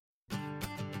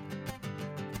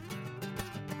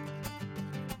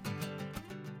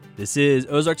This is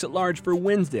Ozarks at Large for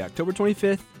Wednesday, October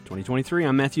 25th, 2023.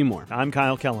 I'm Matthew Moore. I'm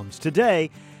Kyle Kellums.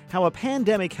 Today, how a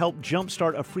pandemic helped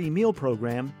jumpstart a free meal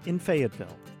program in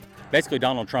Fayetteville. Basically,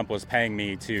 Donald Trump was paying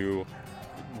me to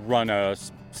run a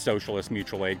socialist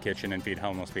mutual aid kitchen and feed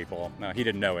homeless people. He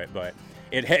didn't know it, but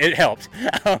it helped.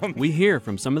 We hear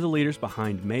from some of the leaders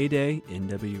behind May Day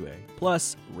NWA,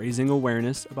 plus raising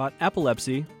awareness about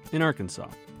epilepsy in Arkansas.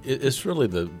 It's really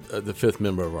the fifth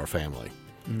member of our family.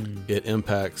 It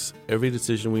impacts every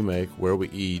decision we make, where we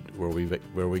eat,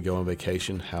 where we go on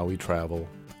vacation, how we travel.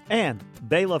 And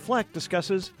Bela Fleck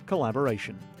discusses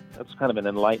collaboration. That's kind of an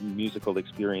enlightened musical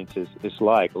experience is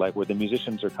like where the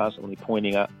musicians are constantly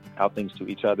pointing out things to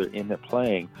each other in their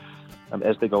playing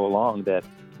as they go along that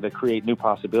create new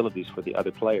possibilities for the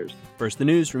other players. First, the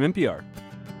news from NPR.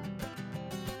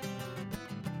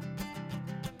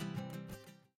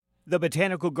 The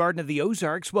Botanical Garden of the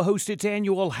Ozarks will host its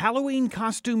annual Halloween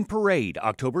Costume Parade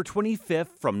October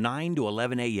 25th from 9 to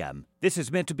 11 a.m. This is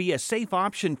meant to be a safe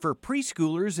option for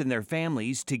preschoolers and their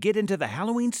families to get into the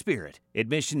Halloween spirit.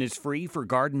 Admission is free for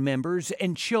garden members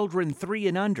and children 3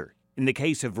 and under. In the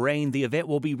case of rain, the event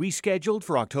will be rescheduled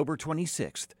for October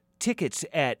 26th. Tickets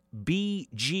at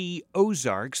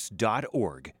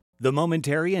bgozarks.org. The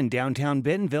Momentary in downtown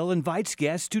Bentonville invites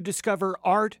guests to discover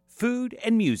art, food,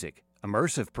 and music.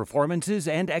 Immersive performances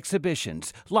and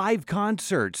exhibitions, live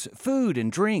concerts, food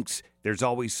and drinks. There's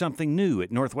always something new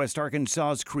at Northwest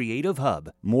Arkansas's Creative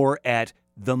Hub. More at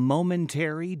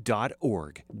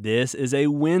themomentary.org. This is a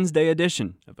Wednesday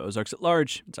edition of Ozarks at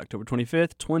Large. It's October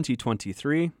 25th,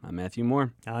 2023. I'm Matthew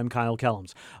Moore. I'm Kyle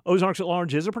Kellums. Ozarks at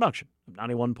Large is a production of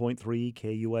 91.3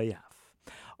 KUAF.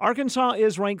 Arkansas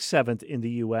is ranked 7th in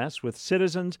the U.S. with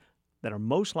citizens that are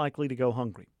most likely to go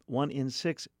hungry. 1 in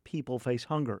 6 people face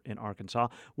hunger in Arkansas,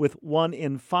 with 1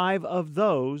 in 5 of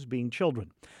those being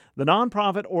children. The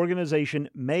nonprofit organization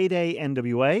May Day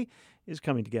NWA is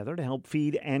coming together to help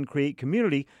feed and create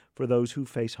community for those who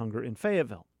face hunger in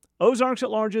Fayetteville. Ozarks at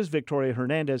Large's Victoria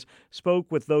Hernandez spoke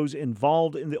with those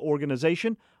involved in the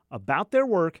organization about their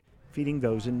work feeding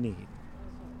those in need.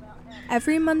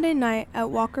 Every Monday night at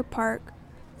Walker Park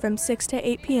from 6 to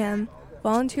 8 p.m.,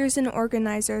 volunteers and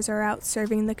organizers are out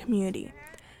serving the community.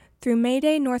 Through May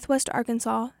Day Northwest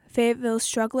Arkansas, Fayetteville's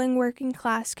struggling working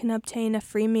class can obtain a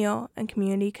free meal and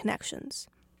community connections.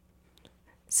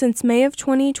 Since May of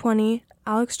 2020,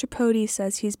 Alex Tripodi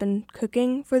says he's been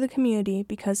cooking for the community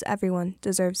because everyone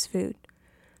deserves food.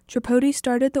 Tripodi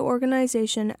started the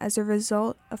organization as a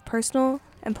result of personal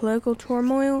and political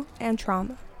turmoil and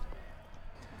trauma.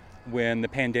 When the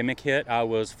pandemic hit, I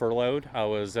was furloughed. I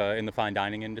was in the fine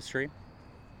dining industry.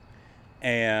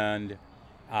 And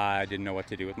I didn't know what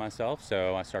to do with myself,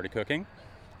 so I started cooking.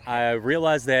 I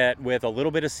realized that with a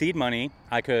little bit of seed money,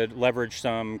 I could leverage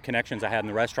some connections I had in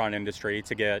the restaurant industry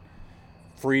to get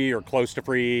free or close to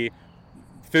free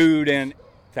food, and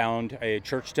found a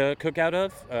church to cook out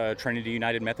of, Trinity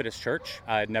United Methodist Church.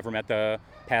 I had never met the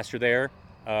pastor there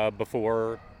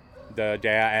before the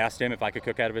day I asked him if I could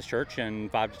cook out of his church,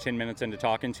 and 5 to 10 minutes into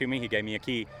talking to me, he gave me a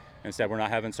key and said, "We're not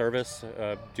having service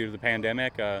due to the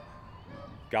pandemic.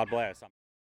 God bless."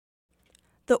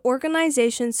 The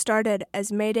organization started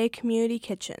as May Day Community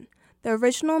Kitchen. The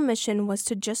original mission was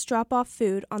to just drop off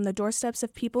food on the doorsteps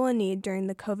of people in need during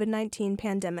the COVID-19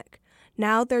 pandemic.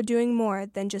 Now they're doing more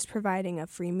than just providing a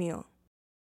free meal.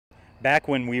 Back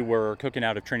when we were cooking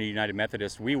out of Trinity United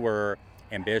Methodist, we were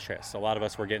ambitious. A lot of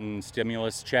us were getting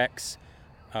stimulus checks.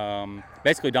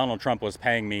 Basically, Donald Trump was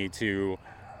paying me to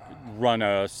run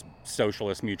a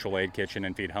socialist mutual aid kitchen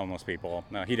and feed homeless people.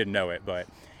 He didn't know it, but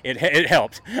it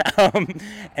helped.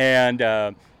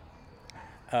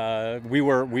 We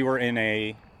were in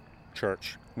a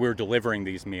church. We were delivering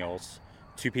these meals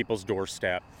to people's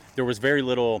doorstep. There was very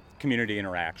little community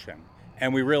interaction,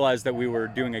 and we realized that we were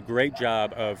doing a great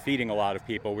job of feeding a lot of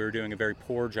people. We were doing a very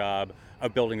poor job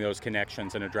of building those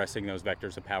connections and addressing those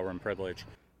vectors of power and privilege.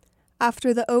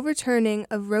 After the overturning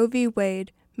of Roe v.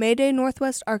 Wade, May Day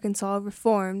Northwest Arkansas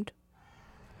reformed.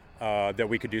 That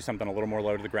we could do something a little more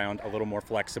low to the ground, a little more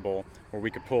flexible, where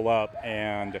we could pull up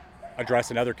and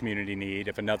address another community need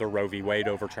if another Roe v. Wade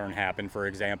overturn happened, for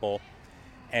example,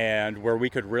 and where we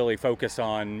could really focus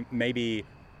on maybe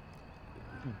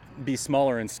be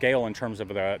smaller in scale in terms of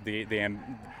the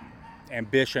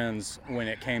ambitions when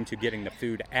it came to getting the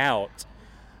food out,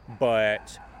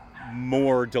 but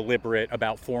more deliberate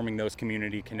about forming those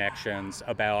community connections,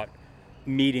 about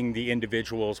meeting the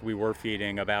individuals we were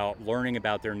feeding, about learning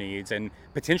about their needs and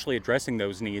potentially addressing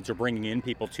those needs or bringing in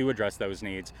people to address those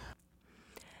needs.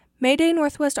 May Day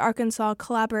Northwest Arkansas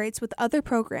collaborates with other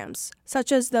programs,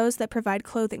 such as those that provide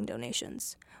clothing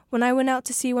donations. When I went out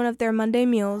to see one of their Monday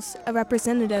meals, a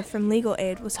representative from Legal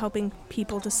Aid was helping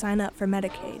people to sign up for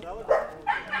Medicaid.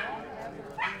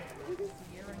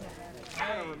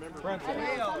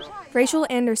 Rachel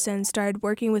Anderson started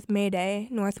working with Mayday,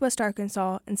 Northwest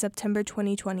Arkansas, in September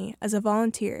 2020 as a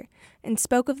volunteer and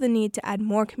spoke of the need to add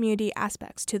more community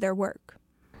aspects to their work.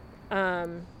 A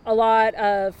lot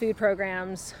of food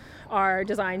programs are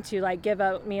designed to give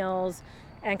out meals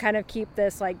and kind of keep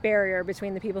this barrier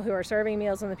between the people who are serving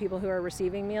meals and the people who are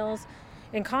receiving meals.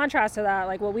 In contrast to that,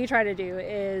 what we try to do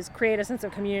is create a sense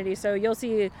of community. So you'll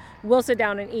see, we'll sit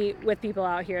down and eat with people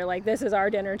out here. This is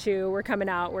our dinner too. We're coming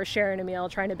out, we're sharing a meal,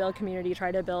 trying to build community,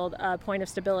 try to build a point of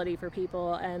stability for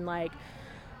people, and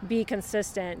be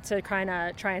consistent to kind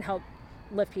of try and help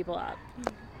lift people up.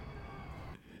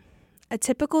 A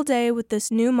typical day with this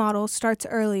new model starts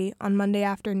early on Monday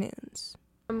afternoons.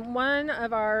 One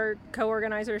of our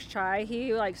co-organizers, Chai,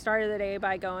 he started the day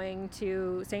by going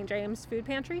to St. James Food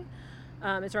Pantry.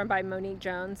 It's run by Monique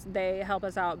Jones. They help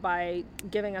us out by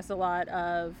giving us a lot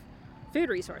of food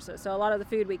resources. So a lot of the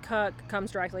food we cook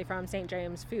comes directly from St.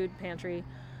 James Food Pantry.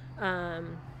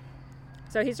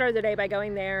 So he started the day by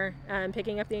going there and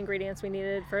picking up the ingredients we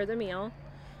needed for the meal.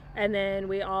 And then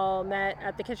we all met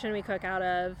at the kitchen we cook out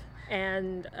of.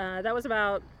 And that was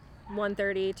about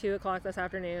 1:30, 2 o'clock this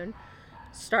afternoon.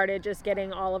 Started just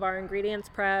getting all of our ingredients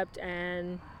prepped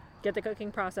and get the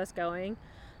cooking process going.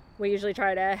 We usually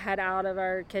try to head out of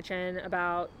our kitchen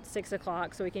about 6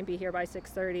 o'clock so we can be here by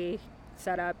 6:30,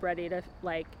 set up, ready to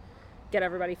get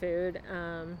everybody food.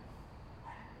 But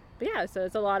yeah, so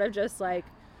it's a lot of just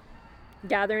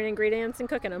gathering ingredients and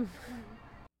cooking them.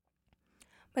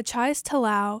 Machias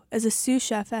Talau is a sous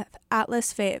chef at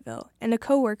Atlas Fayetteville and a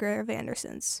co-worker of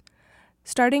Anderson's.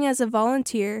 Starting as a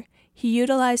volunteer, he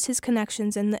utilized his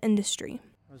connections in the industry.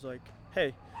 I was like,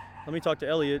 hey, let me talk to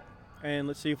Elliot and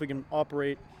let's see if we can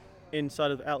operate inside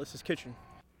of Atlas's kitchen.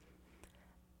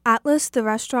 Atlas, the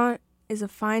restaurant, is a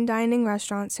fine dining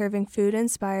restaurant serving food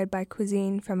inspired by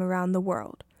cuisine from around the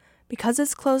world. Because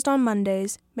it's closed on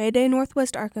Mondays, Mayday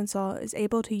Northwest Arkansas is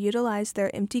able to utilize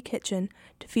their empty kitchen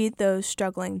to feed those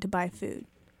struggling to buy food.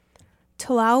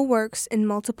 Talau works in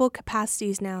multiple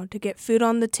capacities now to get food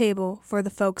on the table for the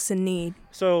folks in need.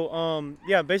 So,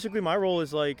 basically my role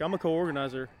is I'm a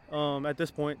co-organizer at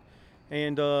this point,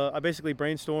 and I basically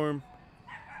brainstorm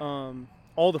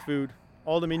all the food,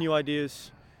 all the menu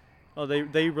ideas.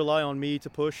 They rely on me to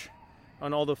push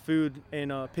on all the food,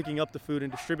 and picking up the food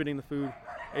and distributing the food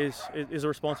is a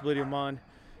responsibility of mine.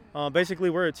 Basically,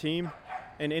 we're a team,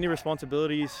 and any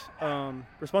responsibilities are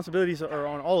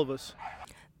on all of us.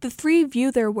 The three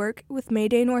view their work with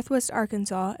Mayday Northwest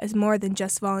Arkansas as more than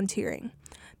just volunteering.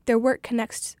 Their work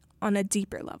connects on a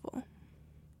deeper level.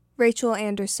 Rachel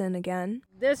Anderson again.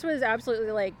 This was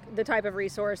absolutely the type of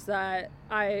resource that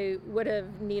I would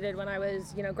have needed when I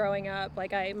was, growing up.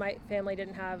 My family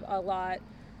didn't have a lot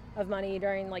of money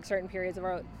during certain periods of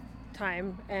our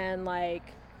time, and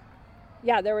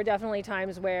there were definitely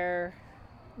times where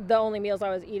the only meals I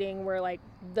was eating were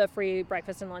the free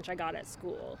breakfast and lunch I got at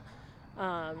school.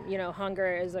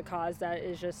 Hunger is a cause that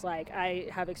is just I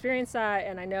have experienced that,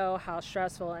 and I know how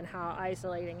stressful and how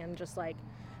isolating and just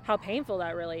how painful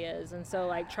that really is. And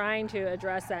so trying to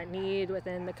address that need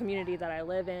within the community that I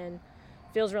live in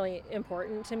feels really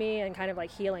important to me, and kind of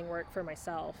healing work for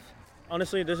myself.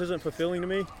 Honestly, this isn't fulfilling to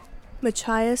me.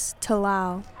 Machias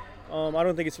Talau. I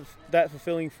don't think it's that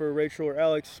fulfilling for Rachel or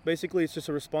Alex. Basically, it's just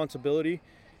a responsibility.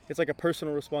 It's a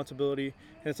personal responsibility,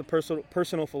 and it's a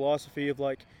personal philosophy of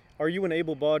are you an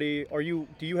able body? Do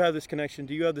you have this connection?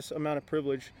 Do you have this amount of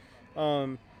privilege?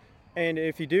 And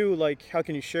if you do, how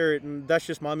can you share it? And that's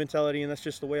just my mentality, and that's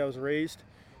just the way I was raised.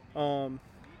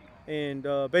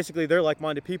 Basically, they're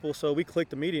like-minded people, so we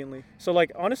clicked immediately. So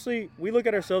honestly, we look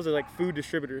at ourselves as food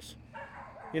distributors.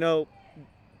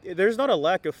 There's not a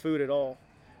lack of food at all.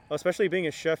 Especially being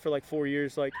a chef for 4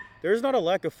 years, there's not a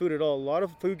lack of food at all. A lot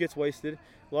of food gets wasted.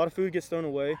 A lot of food gets thrown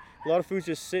away. A lot of food's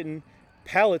just sitting.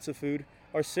 Pallets of food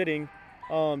are sitting,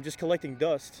 just collecting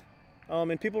dust.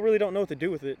 And people really don't know what to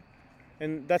do with it.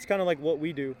 And that's kind of what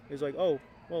we do. Is we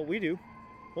do.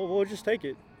 Well, we'll just take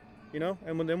it,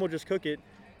 and then we'll just cook it,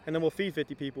 and then we'll feed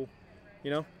 50 people,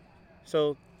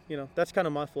 So, that's kind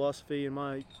of my philosophy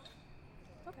and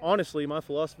honestly, my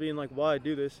philosophy and why I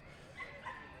do this.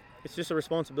 It's just a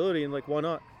responsibility, and why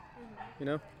not,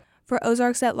 For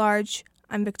Ozarks at Large,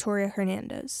 I'm Victoria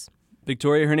Hernandez.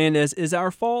 Victoria Hernandez is our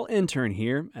fall intern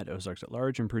here at Ozarks at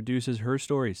Large and produces her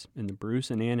stories in the Bruce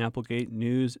and Ann Applegate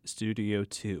News Studio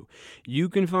 2. You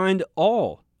can find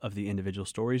all of the individual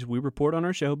stories we report on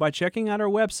our show by checking out our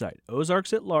website,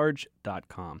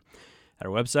 ozarksatlarge.com. At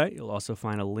our website, you'll also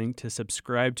find a link to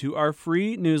subscribe to our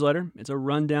free newsletter. It's a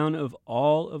rundown of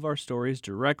all of our stories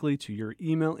directly to your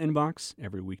email inbox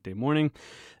every weekday morning.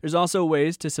 There's also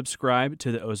ways to subscribe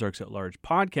to the Ozarks at Large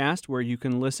podcast, where you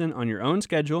can listen on your own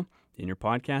schedule in your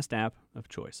podcast app of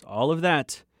choice. All of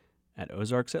that at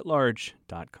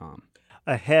ozarksatlarge.com.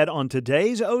 Ahead on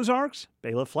today's Ozarks,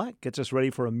 Bela Fleck gets us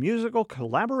ready for a musical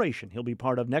collaboration he'll be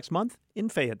part of next month in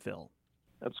Fayetteville.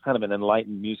 That's kind of an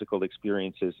enlightened musical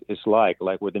experience is like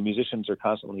where the musicians are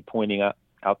constantly pointing out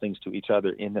things to each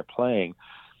other in their playing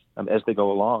as they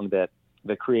go along that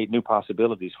create new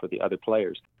possibilities for the other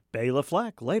players. Bela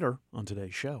Fleck later on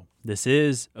today's show. This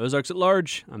is Ozarks at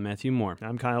Large. I'm Matthew Moore.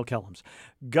 I'm Kyle Kellums.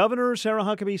 Governor Sarah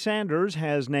Huckabee Sanders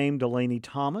has named Delaney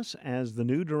Thomas as the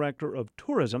new director of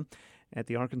tourism at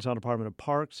the Arkansas Department of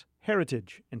Parks,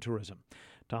 Heritage, and Tourism.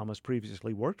 Thomas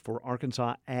previously worked for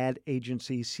Arkansas ad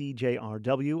agency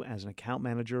CJRW as an account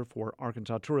manager for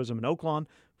Arkansas Tourism in Oaklawn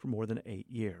for more than 8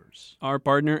 years. Our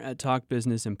partner at Talk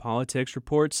Business and Politics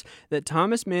reports that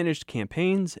Thomas managed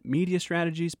campaigns, media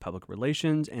strategies, public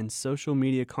relations, and social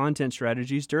media content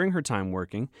strategies during her time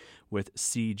working with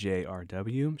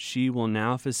CJRW. She will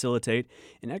now facilitate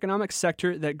an economic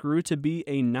sector that grew to be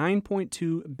a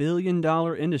 $9.2 billion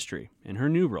industry in her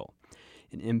new role.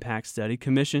 An impact study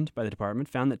commissioned by the department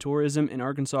found that tourism in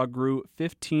Arkansas grew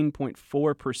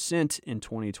 15.4% in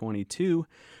 2022,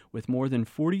 with more than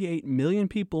 48 million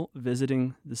people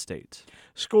visiting the state.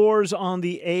 Scores on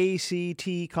the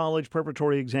ACT college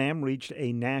preparatory exam reached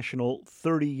a national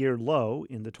 30-year low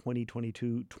in the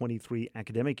 2022-23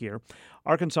 academic year.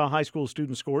 Arkansas high school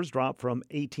student scores dropped from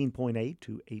 18.8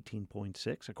 to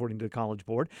 18.6, according to the College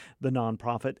Board, the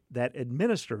nonprofit that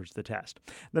administers the test.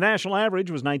 The national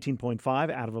average was 19.5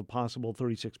 out of a possible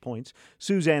 36 points.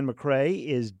 Suzanne McCrae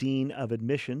is Dean of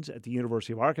Admissions at the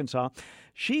University of Arkansas.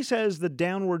 She says the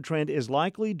downward trend is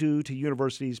likely due to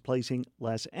universities placing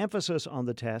less emphasis on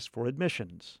the test for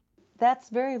admissions. That's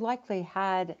very likely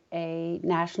had a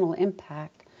national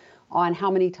impact on how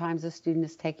many times a student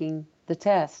is taking the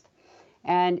test.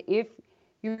 And if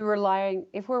we're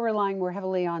relying more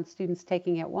heavily on students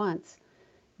taking it once,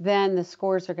 then the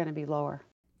scores are going to be lower.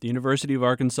 The University of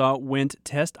Arkansas went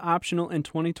test optional in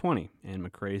 2020, and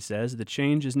McCrae says the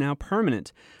change is now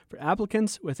permanent for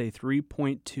applicants with a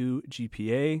 3.2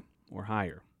 GPA or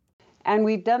higher. And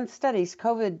we've done studies.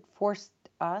 COVID forced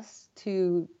us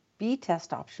to be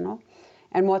test optional,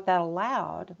 and what that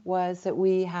allowed was that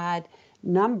we had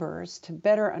numbers to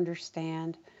better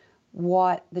understand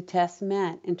what the test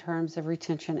meant in terms of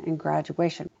retention and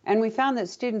graduation. And we found that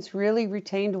students really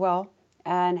retained well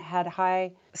and had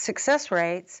high success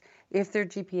rates if their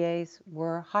GPAs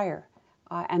were higher.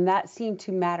 And that seemed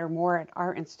to matter more at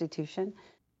our institution.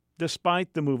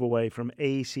 Despite the move away from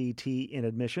ACT in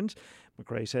admissions,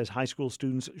 McCrae says high school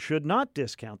students should not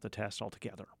discount the test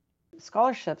altogether.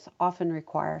 Scholarships often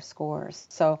require scores.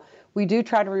 So we do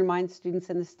try to remind students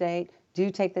in the state,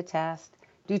 do take the test,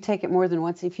 do take it more than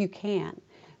once if you can,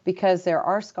 because there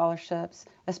are scholarships,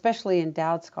 especially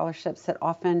endowed scholarships, that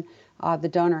often the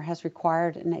donor has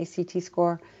required an ACT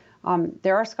score.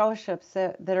 There are scholarships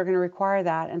that are going to require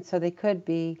that, and so they could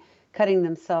be cutting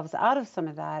themselves out of some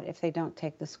of that if they don't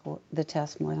take the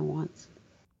test more than once.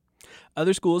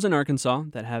 Other schools in Arkansas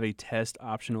that have a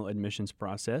test-optional admissions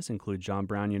process include John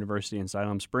Brown University in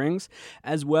Siloam Springs,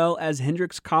 as well as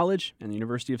Hendrix College and the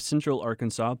University of Central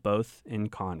Arkansas, both in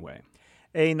Conway.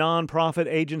 A nonprofit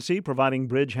agency providing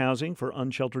bridge housing for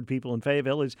unsheltered people in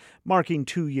Fayetteville is marking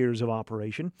 2 years of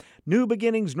operation. New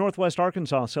Beginnings Northwest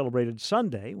Arkansas celebrated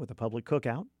Sunday with a public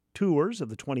cookout, tours of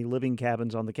the 20 living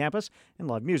cabins on the campus, and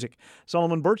live music.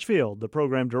 Solomon Birchfield, the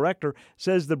program director,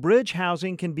 says the bridge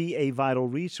housing can be a vital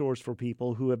resource for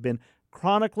people who have been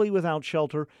chronically without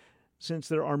shelter, since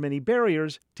there are many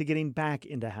barriers to getting back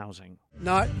into housing.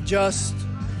 Not just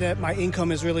that my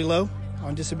income is really low.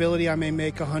 On disability, I may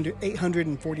make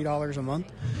 $840 a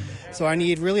month, so I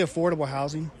need really affordable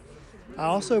housing. I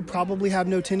also probably have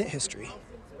no tenant history.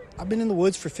 I've been in the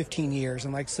woods for 15 years,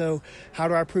 and so how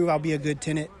do I prove I'll be a good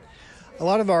tenant? A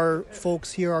lot of our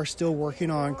folks here are still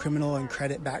working on criminal and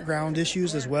credit background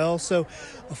issues as well, so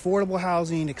affordable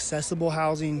housing, accessible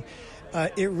housing,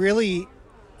 it really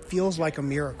feels like a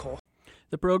miracle.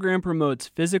 The program promotes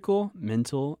physical,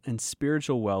 mental, and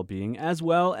spiritual well-being, as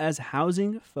well as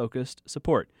housing-focused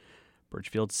support.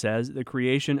 Birchfield says the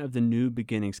creation of the New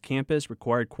Beginnings campus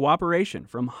required cooperation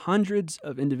from hundreds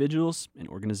of individuals and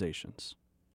organizations.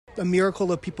 A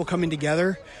miracle of people coming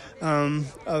together,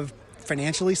 of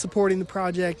financially supporting the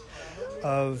project,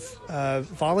 of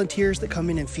volunteers that come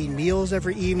in and feed meals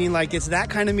every evening. It's that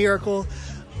kind of miracle.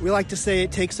 We like to say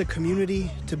it takes a village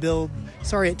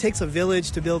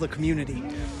to build a community.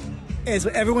 And so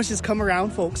everyone's just come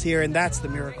around folks here, and that's the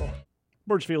miracle.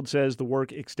 Birchfield says the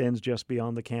work extends just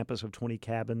beyond the campus of 20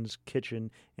 cabins,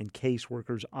 kitchen, and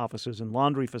caseworkers' offices and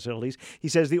laundry facilities. He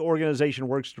says the organization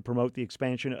works to promote the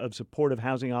expansion of supportive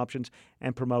housing options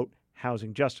and promote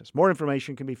housing justice. More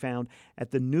information can be found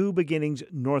at the New Beginnings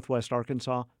Northwest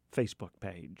Arkansas Facebook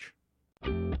page.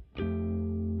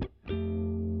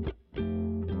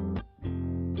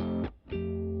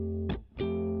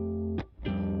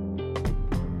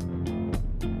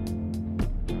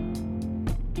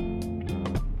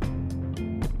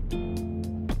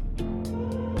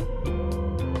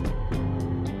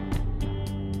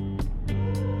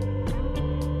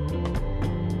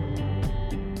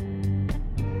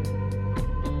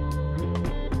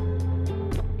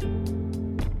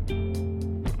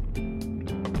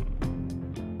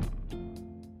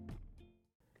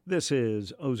 This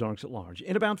is Ozarks at Large.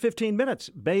 In about 15 minutes,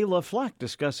 Bay LaFleck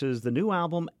discusses the new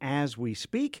album As We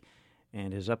Speak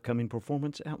and his upcoming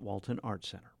performance at Walton Arts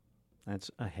Center.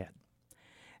 That's ahead.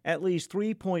 At least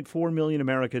 3.4 million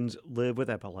Americans live with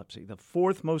epilepsy, the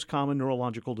fourth most common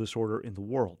neurological disorder in the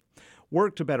world.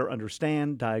 Work to better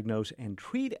understand, diagnose, and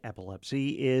treat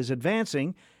epilepsy is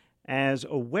advancing as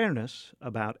awareness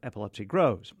about epilepsy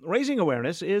grows. Raising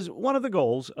awareness is one of the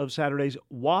goals of Saturday's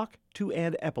Walk to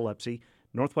End Epilepsy,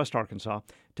 Northwest Arkansas,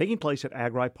 taking place at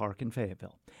Agride Park in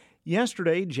Fayetteville.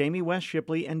 Yesterday, Jamie West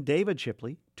Shipley and David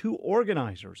Shipley, two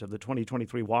organizers of the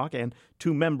 2023 walk and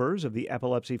two members of the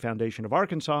Epilepsy Foundation of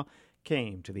Arkansas,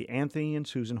 came to the Anthony and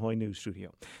Susan Hoy News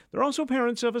Studio. They're also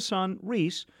parents of a son,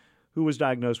 Reese, who was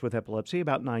diagnosed with epilepsy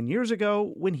about 9 years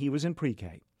ago when he was in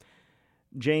pre-K.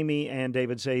 Jamie and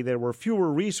David say there were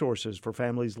fewer resources for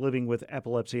families living with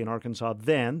epilepsy in Arkansas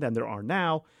then than there are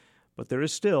now, but there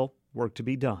is still work to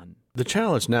be done. The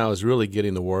challenge now is really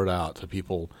getting the word out to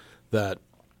people that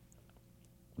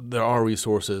there are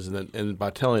resources, and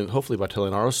hopefully by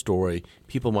telling our story,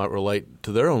 people might relate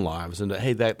to their own lives and that,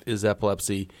 hey, that is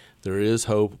epilepsy. There is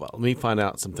hope. Let me find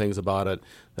out some things about it.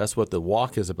 That's what the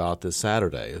walk is about this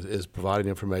Saturday, is providing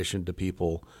information to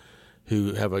people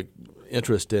who have an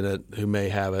interest in it, who may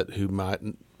have it, who might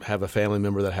have a family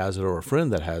member that has it or a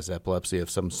friend that has epilepsy of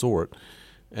some sort.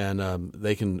 And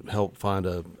they can help find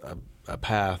a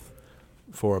path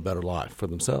for a better life for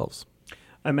themselves.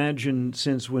 I imagine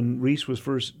since when Reese was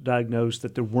first diagnosed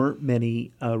that there weren't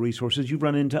many resources. You've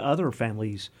run into other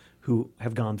families who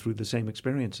have gone through the same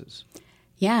experiences.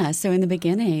 Yeah, so in the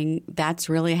beginning, that's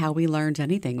really how we learned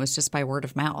anything, was just by word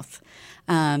of mouth.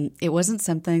 It wasn't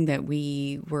something that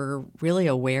we were really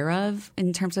aware of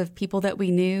in terms of people that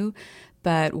we knew.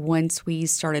 But once we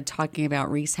started talking about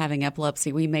Reese having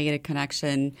epilepsy, we made a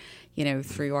connection,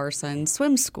 through our son's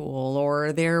swim school,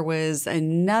 or there was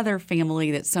another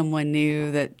family that someone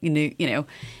knew that,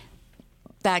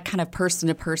 that kind of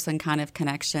person-to-person kind of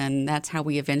connection. That's how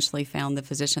we eventually found the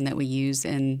physician that we use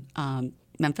in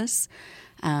Memphis.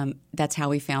 That's how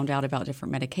we found out about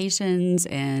different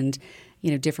medications and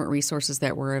different resources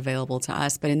that were available to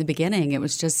us. But in the beginning, it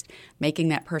was just making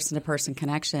that person-to-person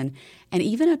connection. And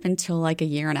even up until like a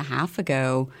year and a half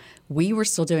ago, we were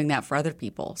still doing that for other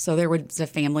people. So there was a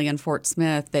family in Fort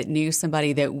Smith that knew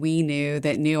somebody that we knew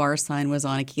that knew our son was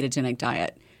on a ketogenic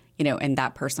diet, and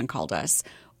that person called us.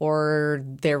 Or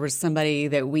there was somebody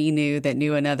that we knew that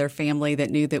knew another family that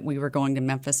knew that we were going to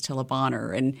Memphis to Le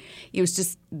Bonheur. And it was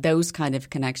just those kind of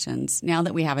connections. Now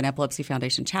that we have an Epilepsy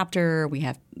Foundation chapter, we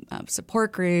have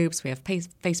support groups, we have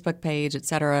Facebook page, et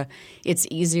cetera, it's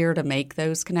easier to make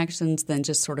those connections than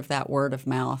just sort of that word of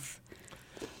mouth.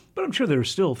 But I'm sure there are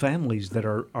still families that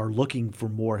are looking for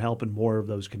more help and more of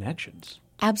those connections.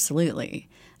 Absolutely.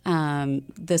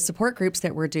 The support groups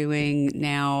that we're doing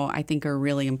now, I think, are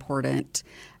really important.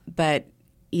 But,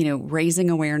 raising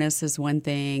awareness is one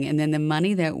thing. And then the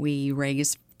money that we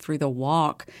raise through the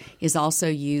walk is also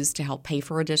used to help pay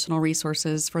for additional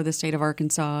resources for the state of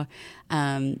Arkansas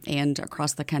and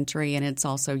across the country. And it's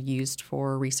also used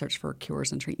for research for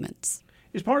cures and treatments.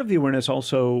 Is part of the awareness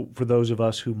also for those of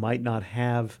us who might not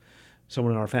have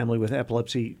someone in our family with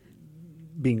epilepsy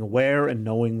being aware and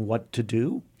knowing what to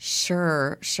do?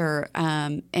 Sure.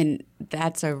 And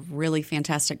that's a really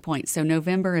fantastic point. So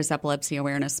November is Epilepsy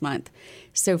Awareness Month.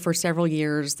 So for several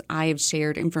years, I have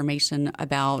shared information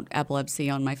about epilepsy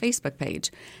on my Facebook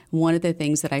page. One of the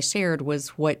things that I shared was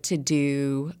what to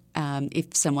do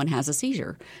if someone has a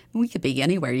seizure. We could be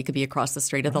anywhere. You could be across the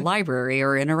street of the library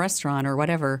or in a restaurant or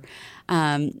whatever.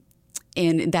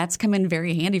 And that's come in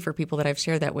very handy for people that I've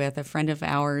shared that with. A friend of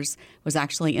ours was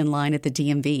actually in line at the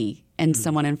DMV, and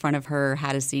someone in front of her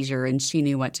had a seizure, and she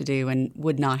knew what to do and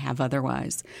would not have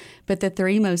otherwise. But the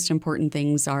three most important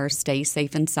things are stay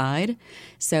safe inside.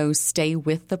 So stay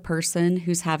with the person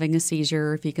who's having a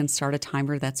seizure. If you can start a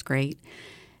timer, that's great.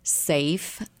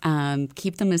 Safe,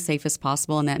 keep them as safe as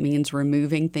possible, and that means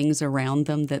removing things around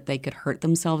them that they could hurt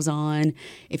themselves on.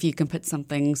 If you can put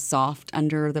something soft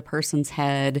under the person's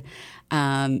head,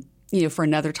 for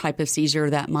another type of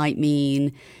seizure, that might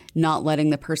mean not letting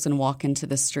the person walk into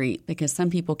the street, because some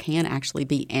people can actually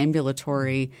be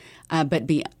ambulatory but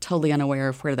be totally unaware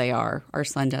of where they are. Our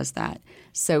son does that.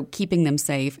 So keeping them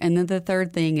safe. And then the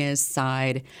third thing is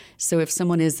side. So if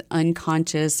someone is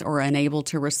unconscious or unable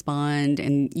to respond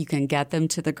and you can get them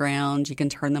to the ground, you can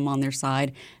turn them on their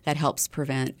side, that helps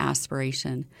prevent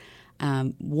aspiration.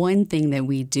 One thing that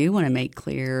we do want to make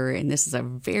clear, and this is a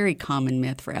very common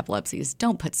myth for epilepsy, is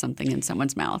don't put something in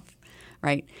someone's mouth,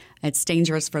 right? It's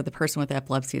dangerous for the person with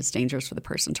epilepsy. It's dangerous for the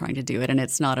person trying to do it, and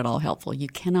it's not at all helpful. You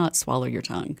cannot swallow your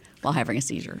tongue while having a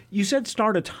seizure. You said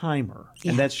start a timer,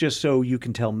 and that's just so you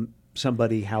can tell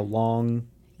somebody how long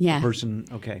the person,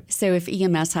 okay. So if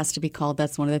EMS has to be called,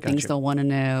 that's one of the things they'll want to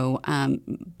know.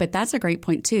 But that's a great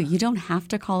point, too. You don't have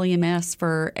to call EMS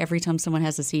for every time someone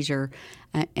has a seizure.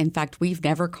 In fact, we've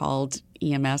never called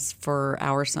EMS for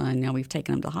our son. Now, we've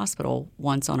taken him to the hospital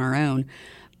once on our own.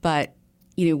 But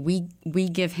we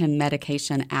give him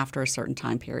medication after a certain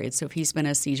time period. So if he's been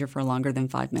a seizure for longer than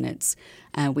 5 minutes,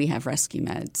 we have rescue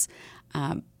meds.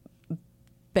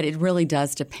 But it really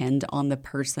does depend on the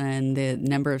person, the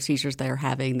number of seizures they're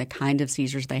having, the kind of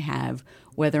seizures they have,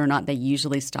 whether or not they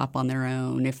usually stop on their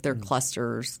own, if they're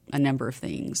clusters, a number of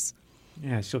things.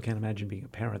 Yeah, I still can't imagine being a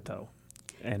parent, though,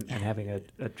 and having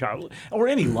a child or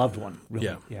any loved one,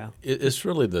 really. Yeah. It's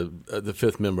really the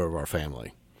fifth member of our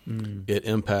family. It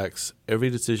impacts every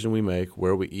decision we make,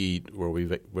 where we eat, where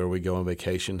we go on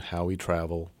vacation, how we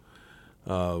travel,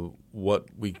 what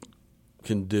we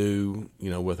can do,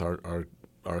 with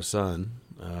our son,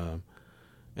 and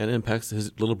it impacts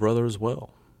his little brother as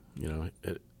well.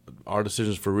 Our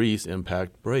decisions for Reese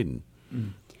impact Braden.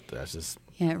 That's just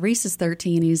Reese is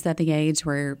 13. He's at the age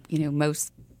where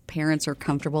most parents are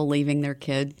comfortable leaving their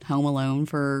kid home alone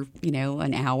for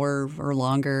an hour or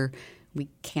longer. We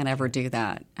can't ever do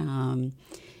that.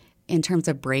 In terms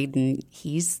of Braden,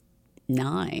 he's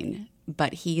 9,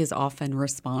 but he is often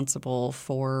responsible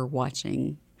for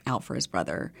watching out for his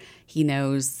brother. He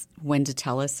knows when to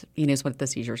tell us. He knows what the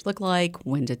seizures look like,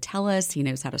 when to tell us. He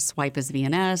knows how to swipe his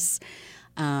VNS.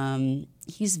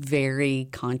 He's very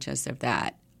conscious of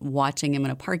that. Watching him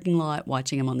in a parking lot,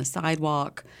 watching him on the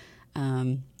sidewalk.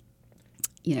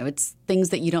 It's things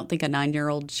that you don't think a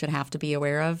 9-year-old should have to be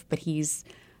aware of, but he's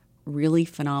really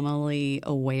phenomenally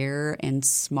aware and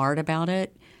smart about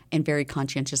it and very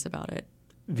conscientious about it.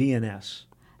 VNS.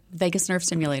 Vagus nerve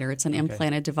stimulator. It's an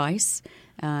implanted device.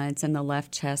 It's in the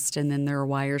left chest, and then there are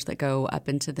wires that go up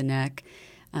into the neck.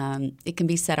 It can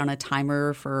be set on a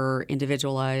timer for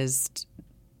individualized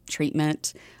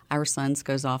treatment. Our son's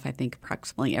goes off, I think,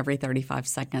 approximately every 35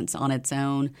 seconds on its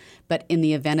own. But in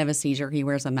the event of a seizure, he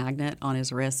wears a magnet on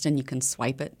his wrist, and you can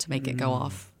swipe it to make it go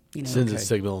off. Sends a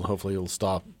signal, and hopefully it'll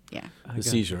stop the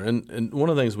seizure. And one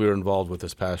of the things we were involved with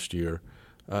this past year,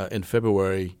 in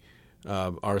February,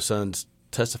 our sons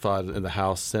testified in the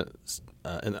House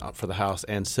for the House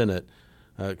and Senate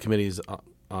committees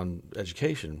on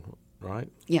education, right?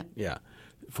 Yeah,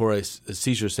 for a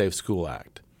Seizure Safe School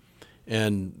Act.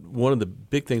 And one of the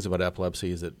big things about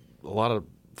epilepsy is that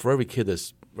for every kid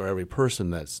or every person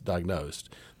that's diagnosed,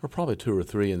 there are probably 2 or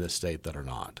 3 in this state that are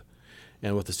not.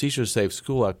 And what the Seizure Safe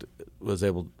School Act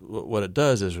what it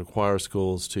does is require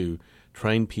schools to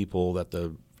train people, that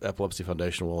the Epilepsy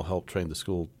Foundation will help train the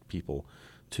school people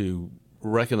to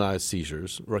recognize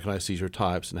seizures, recognize seizure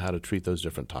types, and how to treat those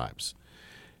different types.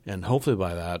 And hopefully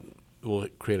by that, we'll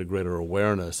create a greater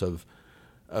awareness of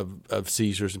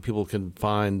seizures, and people can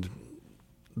find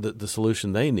the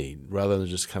solution they need rather than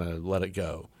just kind of let it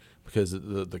go. Because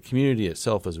the community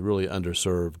itself is really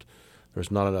underserved.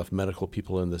 There's not enough medical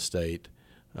people in the state.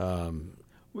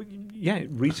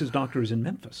 Reese's doctor is in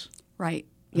Memphis. Right.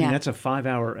 I mean, that's a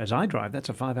 5-hour, as I drive, that's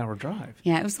a 5-hour drive.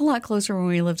 Yeah, it was a lot closer when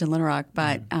we lived in Little Rock,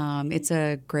 but it's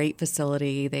a great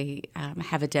facility. They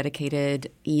have a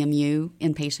dedicated EMU,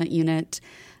 inpatient unit,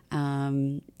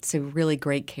 so really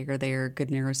great care there, good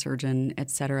neurosurgeon, et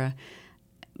cetera.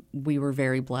 We were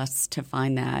very blessed to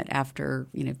find that after,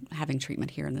 having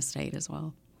treatment here in the state as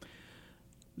well.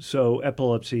 So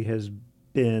epilepsy has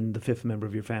been the 5th member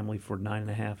of your family for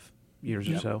 9.5 years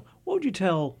or so. What would you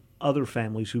tell other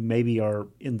families who maybe are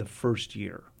in the first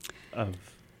year? of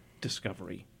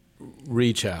discovery?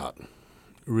 Reach out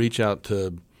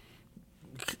to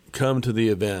come to the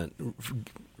event,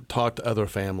 talk to other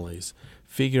families,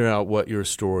 figure out what your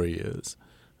story is,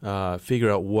 figure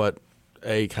out what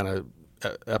a kind of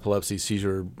epilepsy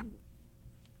seizure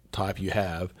type you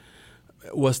have,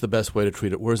 what's the best way to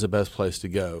treat it, where's the best place to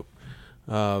go.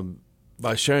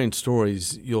 By sharing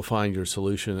stories, you'll find your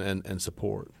solution and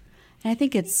support. And I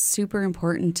think it's super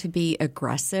important to be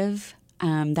aggressive.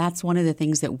 That's one of the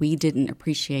things that we didn't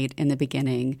appreciate in the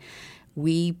beginning.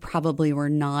 We probably were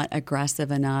not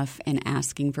aggressive enough in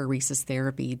asking for rhesus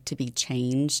therapy to be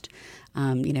changed.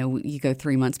 You go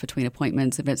 3 months between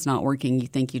appointments. If it's not working, you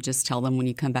think you just tell them when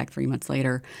you come back 3 months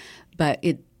later. But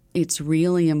it's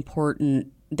really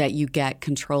important that you get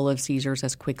control of seizures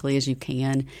as quickly as you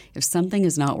can. If something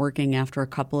is not working after a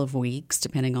couple of weeks,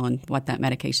 depending on what that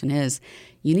medication is,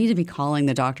 you need to be calling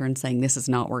the doctor and saying, this is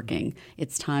not working.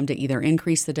 It's time to either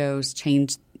increase the dose,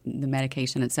 change the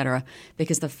medication, et cetera,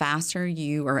 because the faster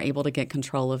you are able to get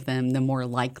control of them, the more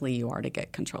likely you are to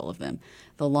get control of them.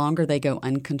 The longer they go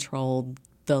uncontrolled,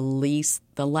 the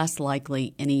less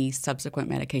likely any subsequent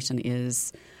medication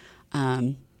is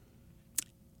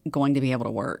going to be able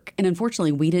to work. And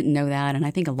unfortunately, we didn't know that, and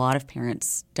I think a lot of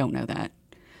parents don't know that.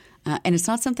 And it's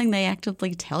not something they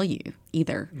actively tell you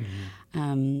either.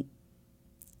 Mm-hmm.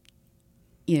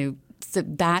 So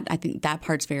that, I think that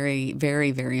part's very,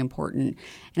 very, very important.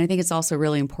 And I think it's also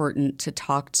really important to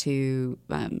talk to,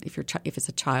 if it's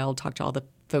a child, talk to all the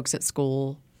folks at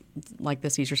school, like the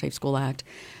Seizure Safe School Act.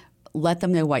 Let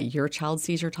them know what your child's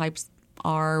seizure types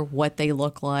are, what they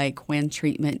look like, when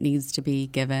treatment needs to be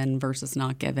given versus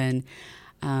not given.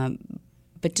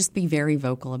 But just be very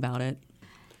vocal about it.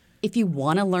 If you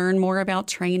want to learn more about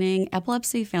training,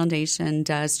 Epilepsy Foundation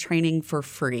does training for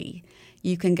free.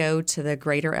 You can go to the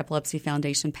Greater Epilepsy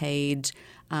Foundation page.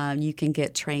 You can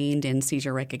get trained in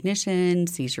seizure recognition,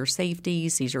 seizure safety,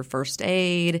 seizure first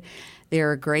aid.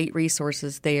 There are great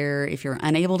resources there. If you're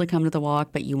unable to come to the walk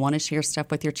but you want to share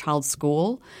stuff with your child's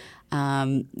school,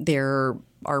 there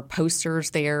are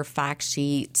posters there, fact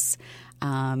sheets.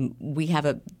 We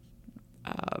have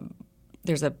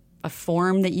there's a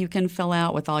form that you can fill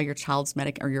out with all your child's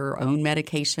or your own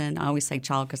medication. I always say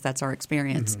child because that's our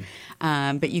experience.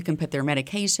 Mm-hmm. But you can put their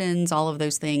medications, all of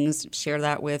those things, share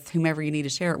that with whomever you need to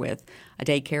share it with, a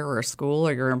daycare or a school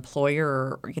or your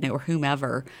employer or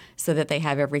whomever, so that they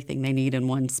have everything they need in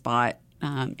one spot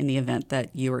in the event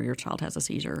that you or your child has a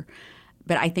seizure.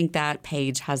 But I think that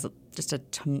page has just a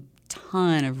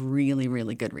ton of really,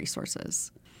 really good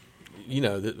resources.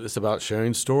 It's about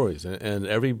sharing stories, and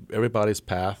everybody's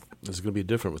path is going to be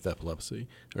different with epilepsy.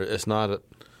 It's not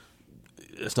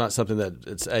something that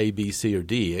it's A, B, C, or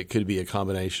D. It could be a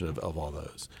combination of all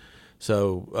those.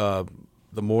 So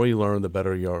the more you learn, the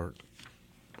better you're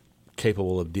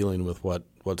capable of dealing with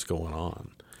what's going on.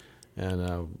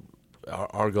 And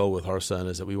our goal with our son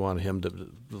is that we want him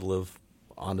to live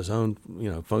on his own,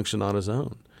 function on his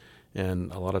own.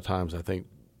 And a lot of times I think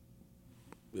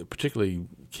particularly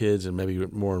kids and maybe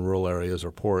more in rural areas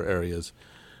or poor areas,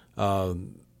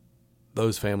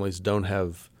 those families don't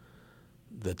have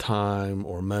the time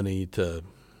or money to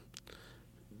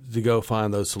go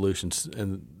find those solutions,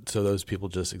 and so those people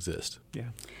just exist. Yeah,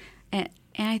 and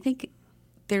I think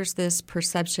there's this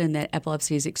perception that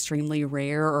epilepsy is extremely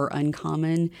rare or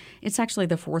uncommon. It's actually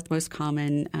the fourth most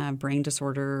common brain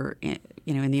disorder, in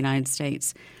the United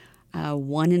States.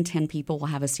 1 in 10 people will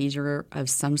have a seizure of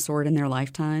some sort in their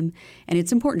lifetime. And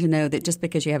it's important to know that just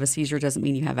because you have a seizure doesn't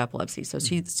mean you have epilepsy. So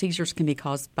seizures can be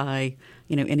caused by,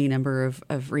 any number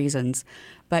of reasons.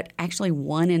 But actually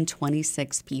 1 in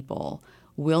 26 people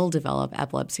will develop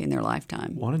epilepsy in their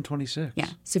lifetime. 1 in 26? Yeah.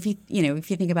 So if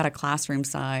you think about a classroom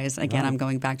size, again, I'm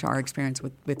going back to our experience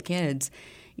with kids.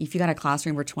 If you got a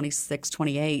classroom where 26,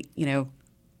 28,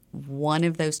 one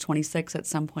of those 26 at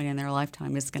some point in their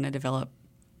lifetime is going to develop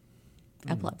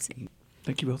epilepsy.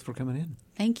 Thank you both for coming in.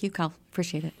 Thank you, Kyle.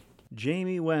 Appreciate it.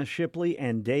 Jamie West Shipley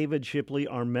and David Shipley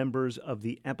are members of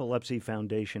the Epilepsy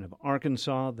Foundation of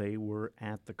Arkansas. They were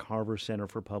at the Carver Center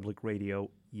for Public Radio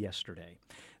yesterday.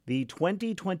 The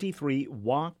 2023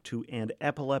 Walk to End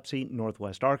Epilepsy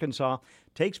Northwest Arkansas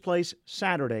takes place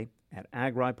Saturday at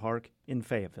Agri Park in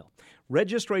Fayetteville.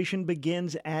 Registration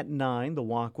begins at 9. The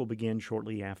walk will begin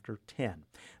shortly after 10.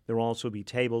 There will also be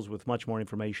tables with much more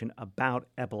information about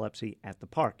epilepsy at the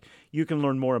park. You can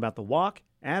learn more about the walk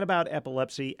and about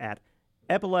epilepsy at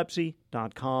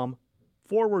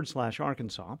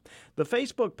epilepsy.com/Arkansas, the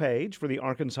Facebook page for the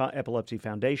Arkansas Epilepsy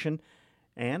Foundation,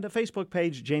 and a Facebook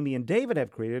page Jamie and David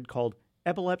have created called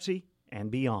Epilepsy and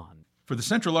Beyond. For the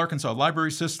Central Arkansas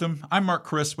Library System, I'm Mark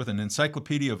Chris with an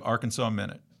Encyclopedia of Arkansas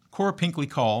Minute. Cora Pinkley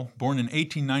Call, born in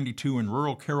 1892 in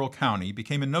rural Carroll County,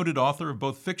 became a noted author of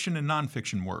both fiction and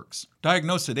nonfiction works.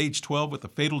 Diagnosed at age 12 with a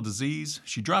fatal disease,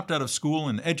 she dropped out of school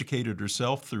and educated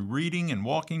herself through reading and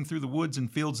walking through the woods and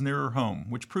fields near her home,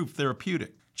 which proved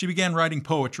therapeutic. She began writing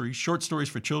poetry, short stories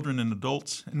for children and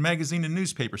adults, and magazine and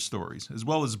newspaper stories, as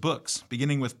well as books,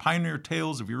 beginning with Pioneer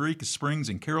Tales of Eureka Springs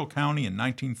in Carroll County in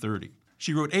 1930.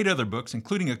 She wrote 8 other books,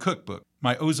 including a cookbook,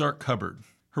 My Ozark Cupboard.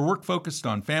 Her work focused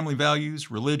on family values,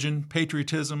 religion,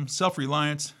 patriotism,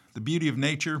 self-reliance, the beauty of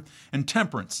nature, and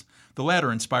temperance, the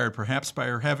latter inspired perhaps by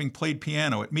her having played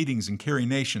piano at meetings in Carrie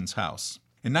Nation's house.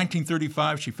 In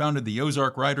 1935, she founded the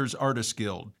Ozark Writers Artists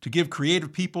Guild to give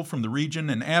creative people from the region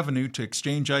an avenue to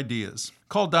exchange ideas.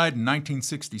 Call died in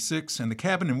 1966, and the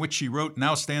cabin in which she wrote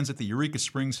now stands at the Eureka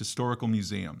Springs Historical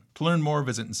Museum. To learn more,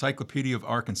 visit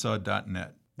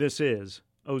encyclopediaofarkansas.net. This is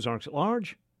Ozarks at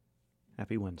Large.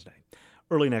 Happy Wednesday.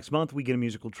 Early next month, we get a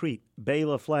musical treat.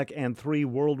 Bela Fleck and 3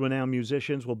 world-renowned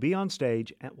musicians will be on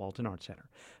stage at Walton Arts Center.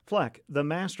 Fleck, the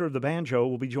master of the banjo,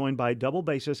 will be joined by double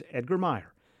bassist Edgar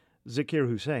Meyer, Zakir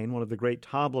Hussain, one of the great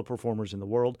tabla performers in the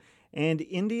world, and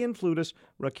Indian flutist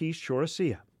Rakesh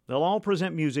Chaurasia. They'll all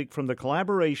present music from the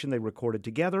collaboration they recorded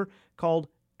together called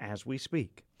As We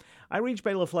Speak. I reached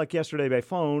Bela Fleck yesterday by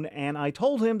phone, and I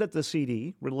told him that the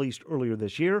CD, released earlier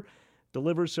this year,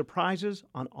 delivers surprises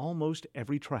on almost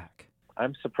every track.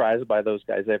 I'm surprised by those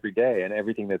guys every day and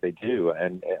everything that they do.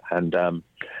 And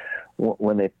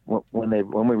when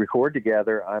we record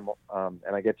together,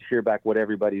 and I get to hear back what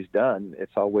everybody's done.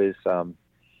 It's always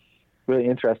really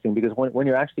interesting because when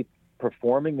you're actually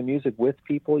performing the music with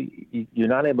people, you're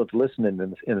not able to listen in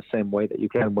the same way that you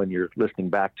can when you're listening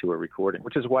back to a recording,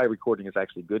 which is why recording is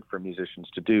actually good for musicians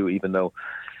to do, even though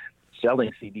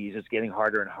selling CDs is getting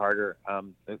harder and harder.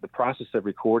 The process of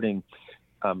recording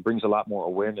brings a lot more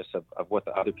awareness of what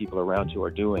the other people around you are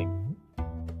doing.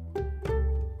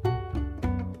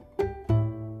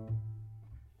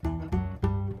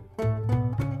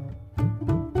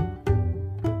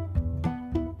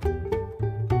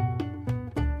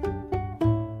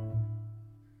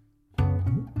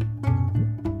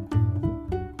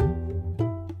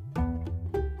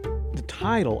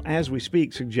 Title, As We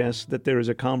Speak, suggests that there is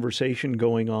a conversation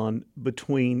going on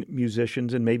between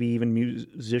musicians and maybe even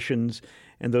musicians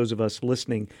and those of us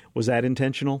listening. Was that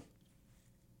intentional?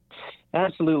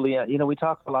 Absolutely. We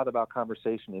talk a lot about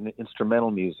conversation in instrumental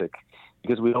music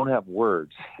because we don't have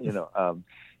words, in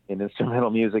instrumental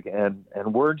music,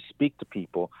 and words speak to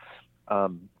people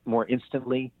more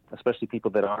instantly, especially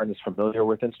people that aren't as familiar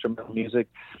with instrumental music.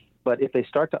 But if they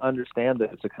start to understand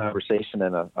that it's a conversation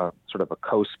and a sort of a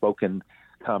co-spoken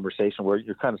conversation where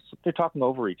you're talking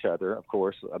over each other, of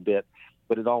course, a bit,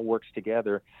 but it all works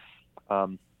together,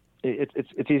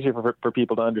 it's easier for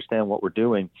people to understand what we're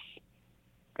doing.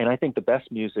 And I think the best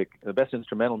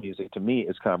instrumental music to me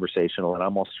is conversational, and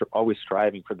I'm always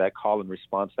striving for that call and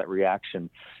response, that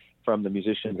reaction from the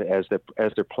musicians as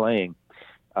they're playing.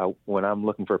 When I'm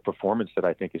looking for a performance that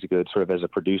I think is good, sort of as a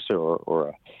producer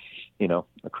or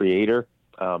a creator,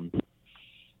 I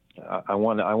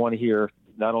want to hear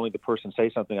not only the person say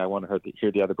something, I want to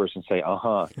hear the other person say,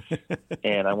 uh-huh.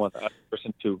 And I want the other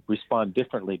person to respond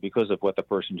differently because of what the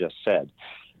person just said.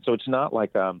 So it's not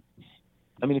like,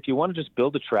 if you want to just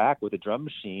build a track with a drum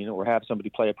machine or have somebody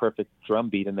play a perfect drum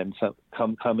beat and then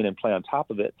come in and play on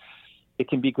top of it, it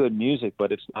can be good music,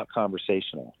 but it's not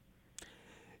conversational.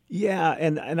 Yeah,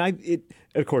 and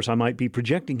of course, I might be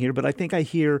projecting here, but I think I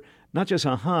hear not just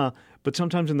uh-huh, but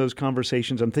sometimes in those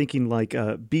conversations, I'm thinking like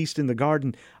Beast in the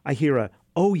Garden, I hear a,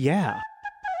 oh yeah.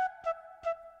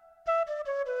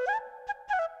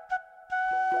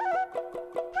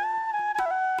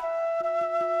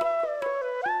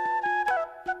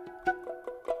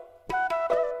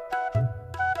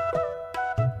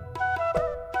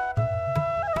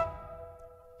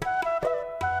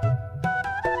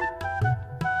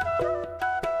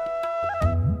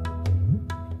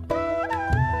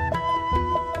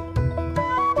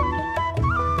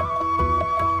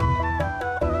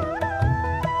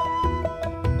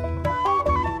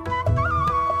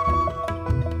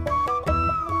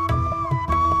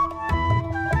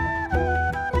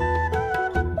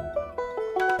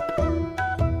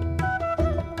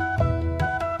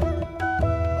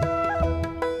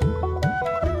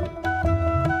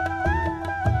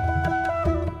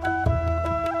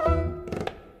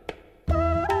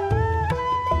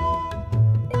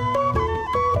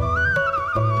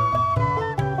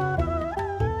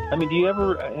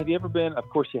 Have you ever been, of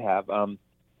course you have,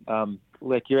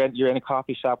 like you're in a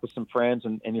coffee shop with some friends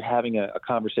and you're having a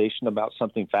conversation about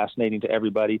something fascinating to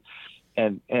everybody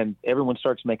and everyone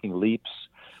starts making leaps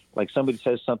Like somebody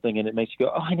says something and it makes you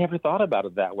go, oh, I never thought about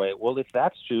it that way. Well, if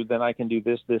that's true, then I can do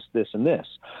this, this, this, and this.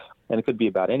 And it could be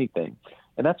about anything.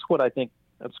 And that's what I think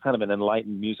that's kind of an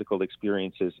enlightened musical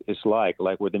experience is like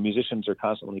where the musicians are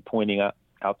constantly pointing out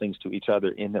things to each other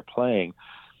in their playing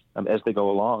as they go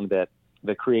along that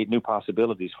create new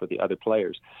possibilities for the other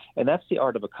players. And that's the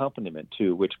art of accompaniment,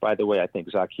 too, which, by the way, I think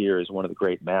Zakir is one of the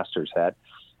great masters at.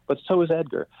 But so is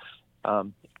Edgar.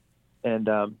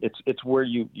 It's where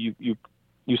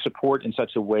you support in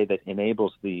such a way that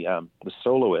enables the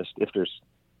soloist, if there's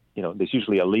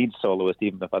usually a lead soloist,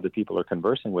 even if other people are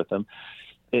conversing with them,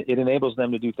 it enables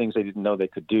them to do things they didn't know they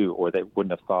could do or they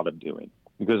wouldn't have thought of doing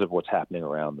because of what's happening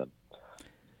around them.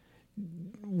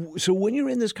 So when you're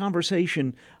in this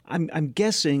conversation, I'm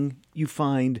guessing you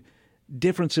find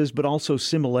differences but also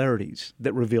similarities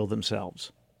that reveal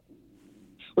themselves.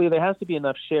 Well, there has to be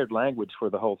enough shared language for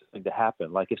the whole thing to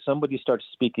happen. Like if somebody starts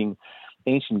speaking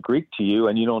ancient Greek to you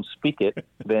and you don't speak it,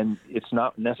 then it's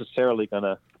not necessarily going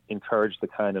to encourage the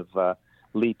kind of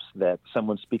leaps that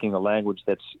someone speaking a language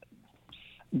that's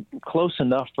close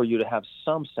enough for you to have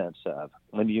some sense of,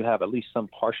 maybe you have at least some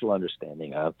partial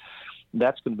understanding of,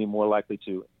 that's going to be more likely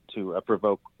to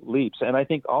provoke leaps. And I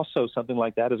think also something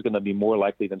like that is going to be more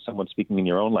likely than someone speaking in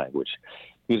your own language.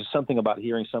 Because there's something about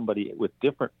hearing somebody with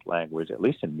different language, at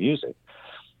least in music,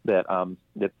 that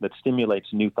stimulates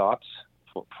new thoughts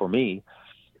for me,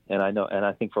 and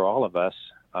I think for all of us,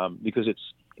 because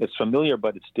it's familiar,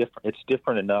 but it's different. It's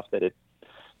different enough that it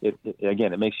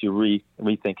makes you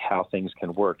rethink how things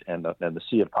can work, and the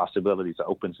sea of possibilities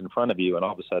opens in front of you, and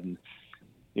all of a sudden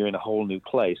you're in a whole new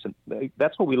place, and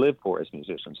that's what we live for as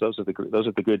musicians. Those are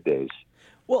the good days.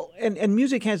 Well, and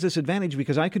music has this advantage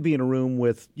because I could be in a room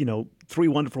with three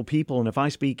wonderful people, and if I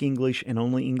speak English and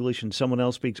only English, and someone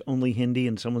else speaks only Hindi,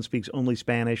 and someone speaks only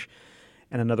Spanish,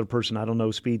 and another person I don't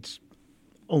know speaks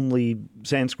only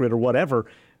Sanskrit or whatever,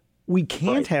 we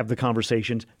can't have the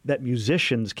conversations that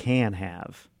musicians can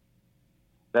have.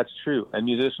 That's true, and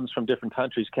musicians from different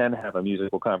countries can have a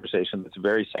musical conversation that's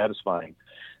very satisfying.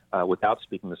 Without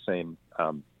speaking the same,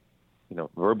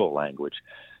 verbal language.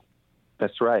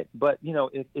 That's right. But,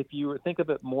 if you think of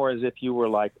it more as if you were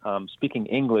like speaking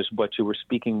English, but you were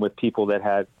speaking with people that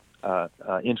had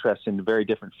interests in very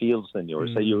different fields than yours.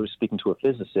 Mm-hmm. Say you were speaking to a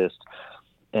physicist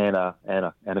and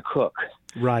a cook.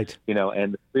 Right.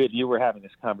 And the three of you were having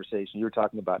this conversation. You were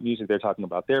talking about music. They're talking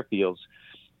about their fields.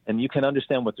 And you can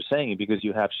understand what they're saying because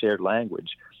you have shared language.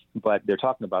 But they're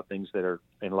talking about things that are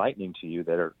enlightening to you,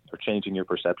 that are changing your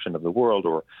perception of the world,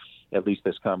 or at least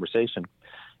this conversation.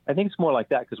 I think it's more like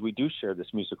that because we do share this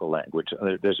musical language.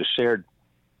 There's a shared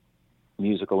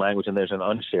musical language and there's an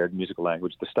unshared musical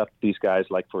language. The stuff these guys,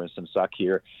 like, for instance,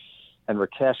 Zakir and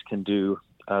Rakesh can do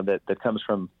that comes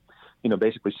from,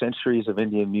 basically centuries of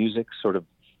Indian music, sort of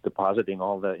depositing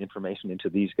all the information into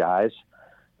these guys.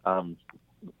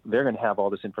 They're going to have all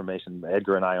this information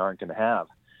Edgar and I aren't going to have.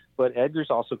 But Edgar's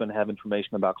also going to have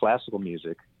information about classical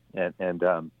music and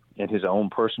his own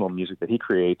personal music that he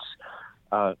creates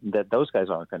that those guys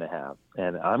aren't going to have.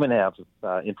 And I'm going to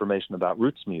have information about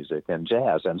roots music and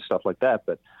jazz and stuff like that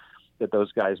that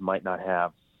those guys might not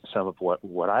have some of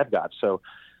what I've got. So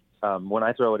when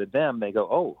I throw it at them, they go,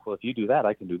 oh, well, if you do that,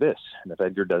 I can do this. And if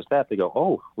Edgar does that, they go,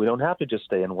 oh, we don't have to just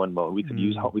stay in one mode. We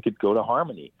could go to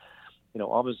harmony.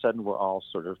 All of a sudden we're all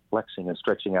sort of flexing and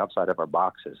stretching outside of our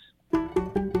boxes.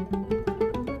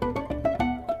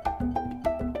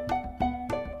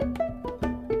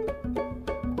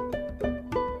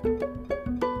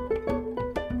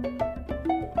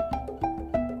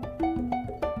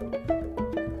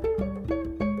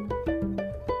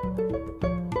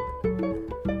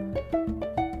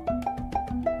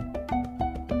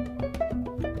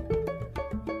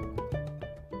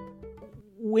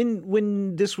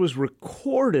 When this was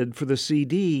recorded for the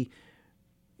CD,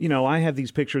 I have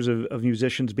these pictures of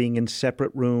musicians being in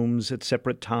separate rooms at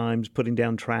separate times, putting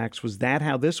down tracks. Was that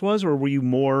how this was, or were you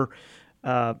more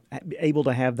able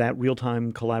to have that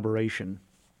real-time collaboration?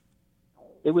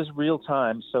 It was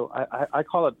real-time, so I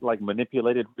call it like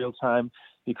manipulated real-time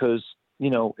because,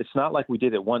 it's not like we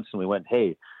did it once and we went,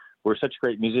 hey, we're such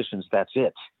great musicians, that's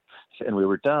it, and we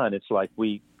were done. It's like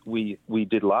we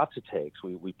did lots of takes.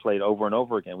 We played over and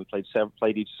over again. We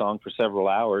played each song for several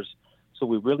hours. So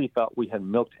we really felt we had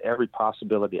milked every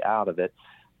possibility out of it.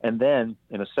 And then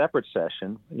in a separate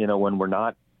session, when we're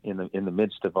not in the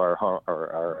midst of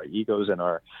our egos and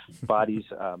our bodies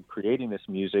creating this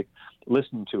music,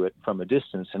 listening to it from a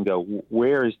distance and go,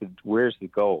 where's the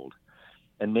gold?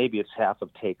 And maybe it's half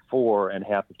of take 4 and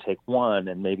half of take 1,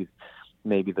 and maybe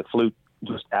the flute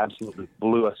just absolutely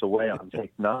blew us away on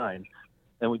take 9.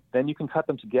 then you can cut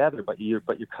them together, but you're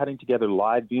cutting together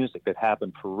live music that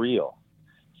happened for real.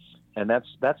 And that's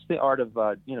the art of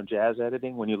jazz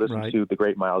editing. When you listen to the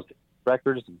great Miles Davis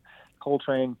records and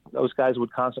Coltrane, those guys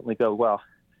would constantly go, well,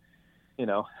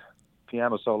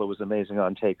 piano solo was amazing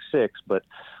on take 6, but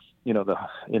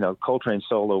Coltrane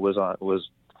solo was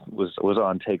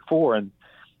on take 4, and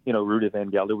Rudy Van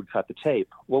Gelder would cut the tape.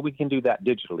 Well, we can do that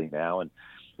digitally now, and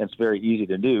it's very easy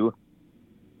to do.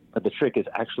 But the trick is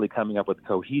actually coming up with a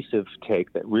cohesive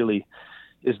take that really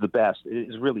is the best. It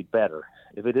is really better.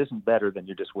 If it isn't better, then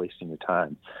you're just wasting your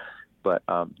time. But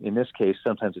in this case,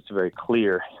 sometimes it's very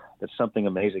clear that something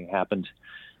amazing happened,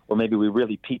 or maybe we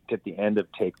really peaked at the end of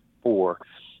take 4,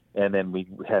 and then we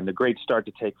had a great start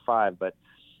to take 5. But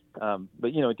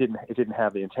it didn't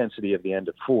have the intensity of the end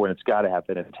of 4, and it's got to have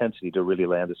that intensity to really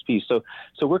land this piece. So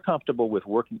we're comfortable with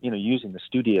working, using the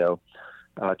studio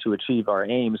to achieve our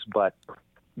aims, but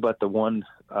the one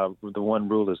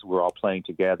rule is we're all playing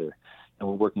together, and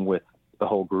we're working with the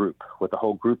whole group. What the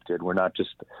whole group did, we're not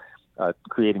just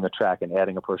creating a track and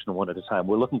adding a person one at a time.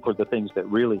 We're looking for the things that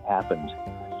really happened,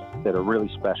 that are really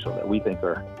special, that we think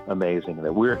are amazing,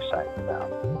 that we're excited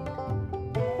about.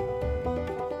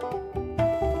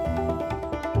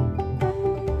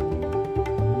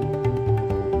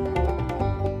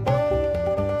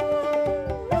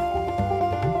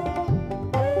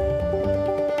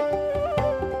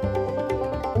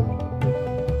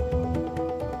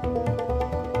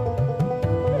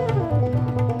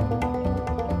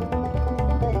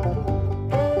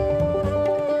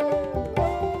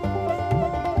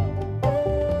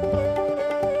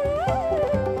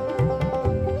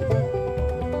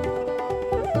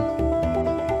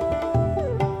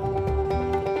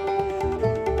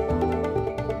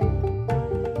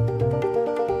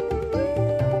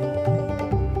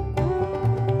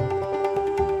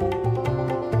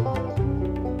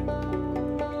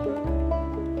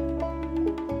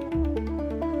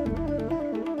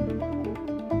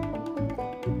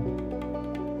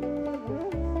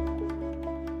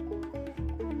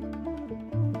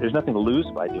 There's nothing to lose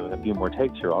by doing a few more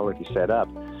takes. You're already set up,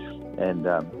 and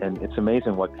it's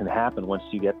amazing what can happen once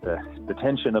you get the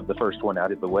tension of the first one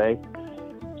out of the way.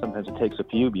 Sometimes it takes a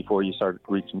few before you start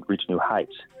reach new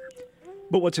heights.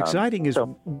 But what's exciting is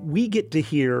we get to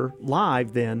hear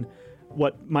live then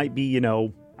what might be,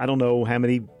 I don't know how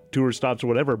many tour stops or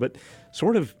whatever, but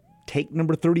sort of take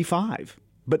number 35.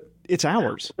 But it's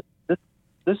ours.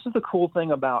 This is the cool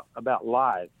thing about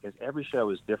live, is every show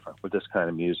is different with this kind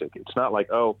of music. It's not like,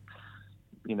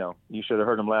 you should have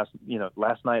heard them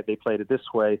last night they played it this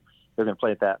way, they're going to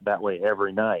play it that way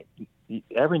every night.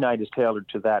 Every night is tailored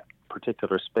to that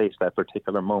particular space, that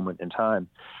particular moment in time.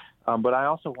 But I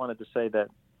also wanted to say that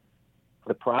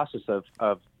the process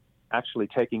of actually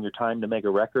taking your time to make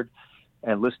a record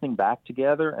and listening back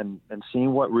together and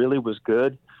seeing what really was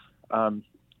good,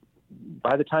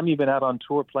 by the time you've been out on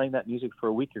tour playing that music for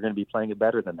a week, you're going to be playing it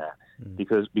better than that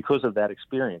because of that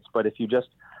experience. But if you just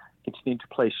continue to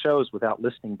play shows without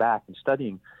listening back and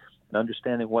studying and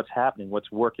understanding what's happening, what's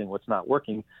working, what's not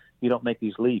working, you don't make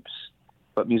these leaps.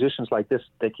 But musicians like this,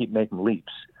 they keep making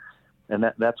leaps. And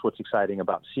that's what's exciting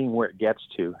about seeing where it gets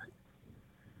to,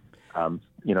 as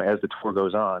the tour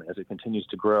goes on, as it continues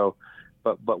to grow.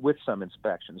 But with some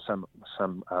inspection,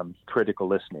 some critical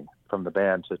listening from the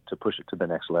band to push it to the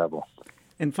next level.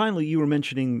 And finally, you were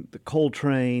mentioning the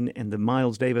Coltrane and the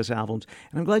Miles Davis albums,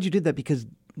 and I'm glad you did that because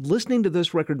listening to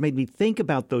this record made me think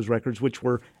about those records, which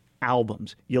were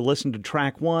albums. You listen to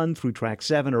track 1 through track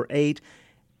 7 or 8,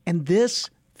 and this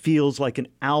feels like an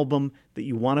album that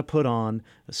you want to put on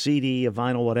a CD, a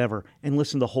vinyl, whatever, and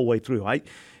listen the whole way through.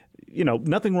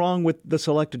 Nothing wrong with the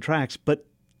selected tracks, but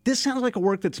this sounds like a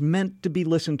work that's meant to be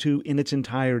listened to in its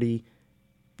entirety,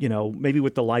 maybe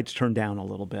with the lights turned down a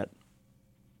little bit.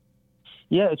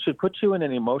 Yeah, it should put you in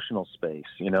an emotional space.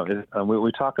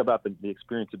 We talk about the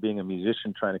experience of being a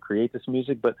musician trying to create this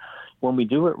music, but when we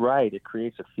do it right, it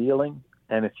creates a feeling.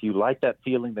 And if you like that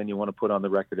feeling, then you want to put on the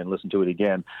record and listen to it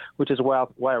again, which is why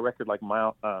a record like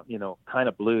Kind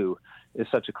of Blue is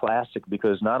such a classic,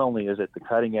 because not only is it the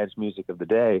cutting edge music of the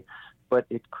day, but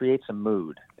it creates a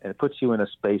mood and it puts you in a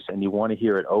space and you want to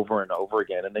hear it over and over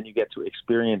again. And then you get to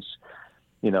experience,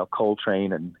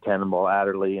 Coltrane and Cannonball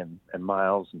Adderley and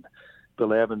Miles and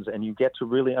Bill Evans, and you get to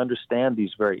really understand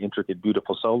these very intricate,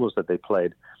 beautiful solos that they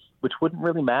played, which wouldn't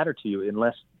really matter to you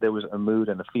unless there was a mood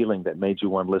and a feeling that made you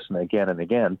want to listen again and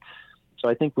again. So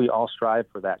I think we all strive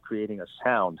for that, creating a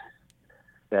sound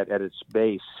that at its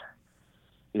base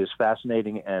is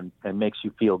fascinating and makes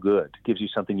you feel good, gives you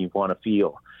something you want to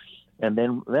feel. And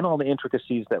then all the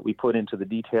intricacies that we put into the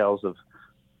details of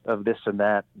of this and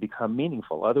that become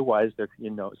meaningful. Otherwise,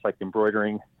 it's like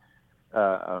embroidering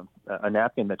a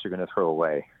napkin that you're going to throw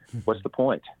away. What's the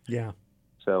point? Yeah.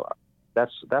 So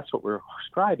that's what we're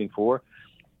striving for.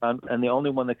 And the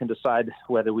only one that can decide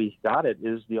whether we got it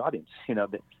is the audience.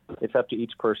 It's up to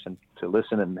each person to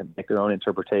listen and make their own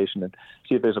interpretation and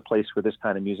see if there's a place for this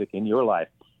kind of music in your life.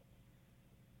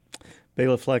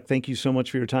 Bela Fleck, thank you so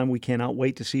much for your time. We cannot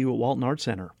wait to see you at Walton Arts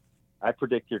Center. I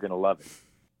predict you're going to love it.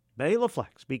 Bela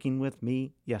Fleck speaking with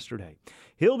me yesterday.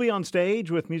 He'll be on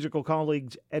stage with musical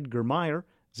colleagues Edgar Meyer,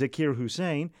 Zakir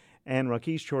Hussain, and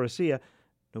Rakesh Chaurasia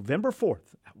November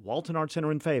 4th at Walton Arts Center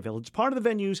in Fayetteville. It's part of the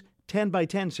venue's 10 by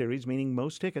 10 series, meaning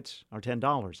most tickets are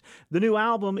 $10. The new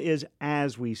album is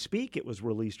As We Speak. It was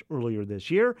released earlier this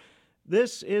year.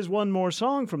 This is one more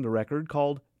song from the record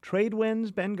called Trade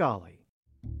Winds Bengali.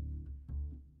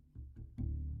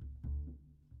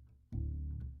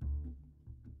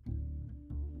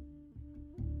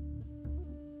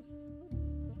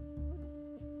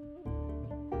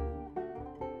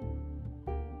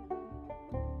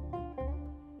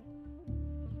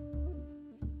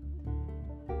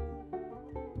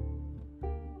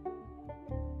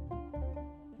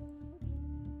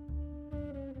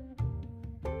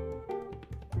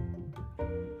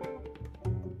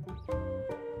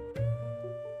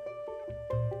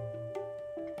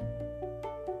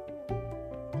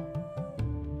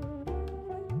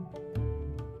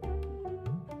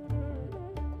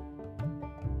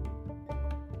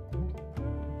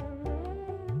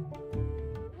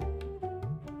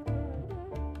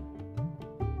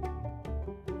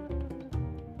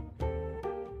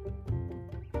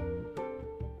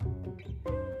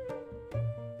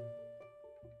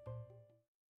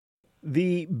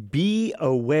 The Be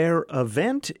Aware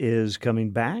event is coming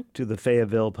back to the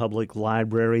Fayetteville Public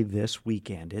Library this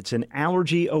weekend. It's an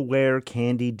allergy-aware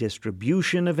candy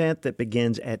distribution event that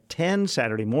begins at 10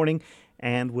 Saturday morning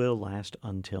and will last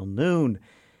until noon.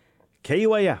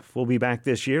 KUAF will be back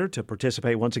this year to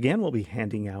participate once again. We'll be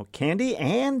handing out candy,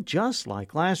 and just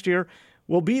like last year,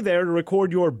 we'll be there to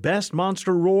record your best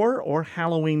monster roar or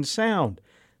Halloween sound.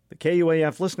 The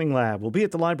KUAF Listening Lab will be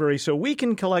at the library so we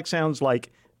can collect sounds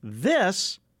like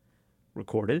this,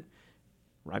 recorded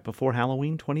right before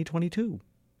Halloween 2022.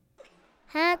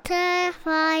 Happy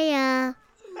fire.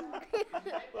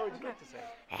 What would you have to say?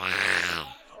 Oh,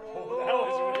 that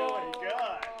was really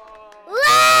good.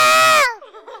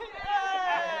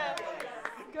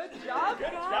 Good job.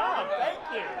 Good job. Thank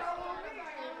you.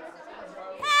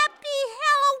 Happy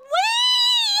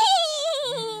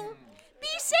Halloween.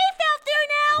 Be safe out there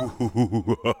now.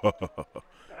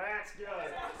 That's good.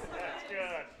 That's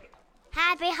good.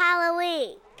 Happy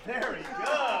Halloween. Very good.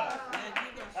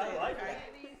 I like it.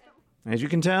 As you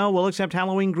can tell, we'll accept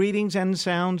Halloween greetings and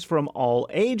sounds from all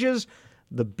ages.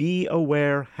 The Be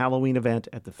Aware Halloween event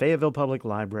at the Fayetteville Public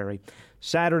Library,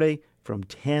 Saturday from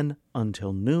 10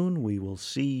 until noon. We will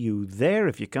see you there.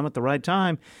 If you come at the right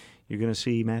time, you're going to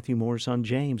see Matthew Moore's son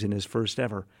James in his first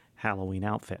ever Halloween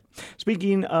outfit.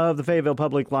 Speaking of the Fayetteville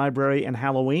Public Library and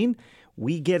Halloween,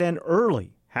 we get an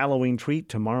early Halloween treat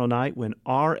tomorrow night when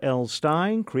R.L.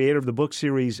 Stine, creator of the book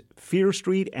series Fear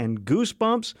Street and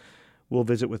Goosebumps, will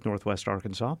visit with Northwest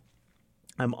Arkansas.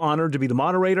 I'm honored to be the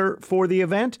moderator for the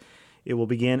event. It will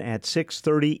begin at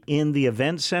 6:30 in the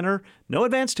Event Center. No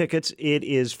advance tickets. It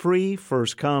is free,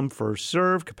 first come, first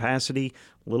serve, capacity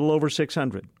a little over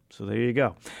 600. So there you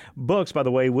go. Books, by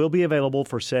the way, will be available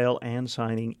for sale and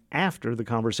signing after the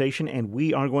conversation, and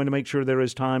we are going to make sure there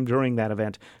is time during that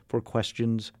event for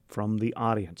questions from the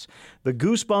audience. The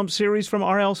Goosebumps series from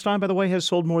R.L. Stine, by the way, has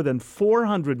sold more than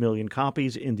 400 million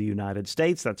copies in the United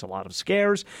States. That's a lot of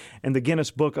scares. And the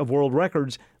Guinness Book of World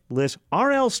Records lists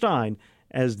R.L. Stine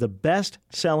as the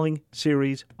best-selling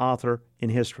series author in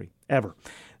history ever.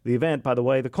 The event, by the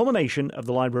way, the culmination of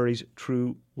the library's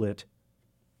True Lit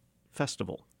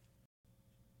Festival.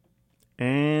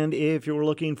 And if you're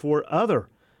looking for other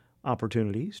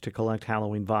opportunities to collect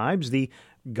Halloween vibes, the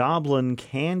Goblin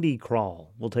Candy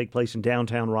Crawl will take place in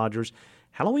downtown Rogers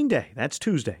Halloween Day. That's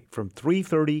Tuesday from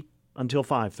 3:30 until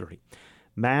 5:30.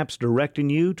 Maps directing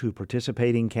you to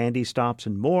participating candy stops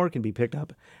and more can be picked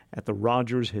up at the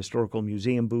Rogers Historical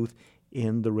Museum booth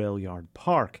in the Rail Yard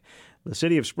Park. The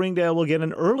city of Springdale will get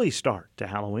an early start to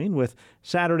Halloween with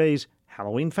Saturday's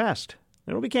Halloween Fest.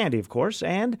 There will be candy, of course,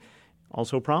 and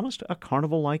also promised a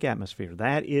carnival-like atmosphere.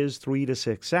 That is 3 to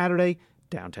 6 Saturday,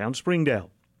 downtown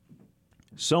Springdale.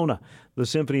 SONA, the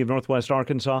Symphony of Northwest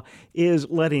Arkansas, is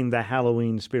letting the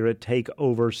Halloween spirit take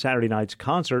over Saturday night's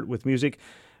concert with music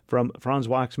from Franz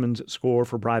Waxman's score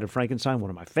for Bride of Frankenstein, one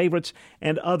of my favorites,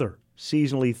 and other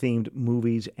seasonally themed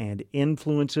movies and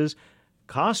influences.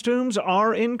 Costumes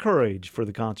are encouraged for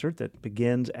the concert that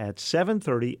begins at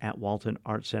 7:30 at Walton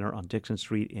Art Center on Dixon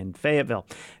Street in Fayetteville.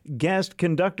 Guest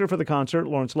conductor for the concert,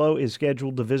 Lawrence Lowe, is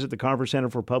scheduled to visit the Carver Center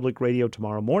for Public Radio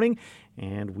tomorrow morning,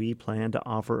 and we plan to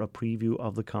offer a preview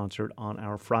of the concert on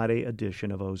our Friday edition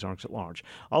of Ozarks at Large.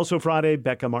 Also Friday,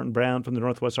 Becca Martin-Brown from the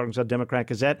Northwest Arkansas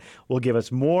Democrat-Gazette will give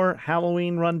us more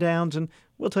Halloween rundowns, and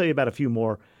we'll tell you about a few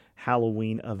more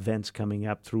Halloween events coming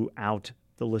up throughout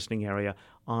the listening area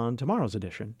on tomorrow's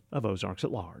edition of Ozarks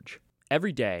at Large.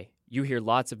 Every day, you hear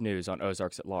lots of news on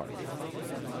Ozarks at Large.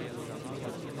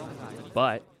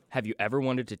 But have you ever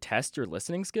wanted to test your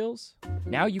listening skills?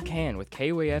 Now you can with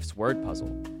KUAF's Word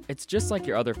Puzzle. It's just like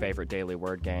your other favorite daily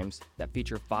word games that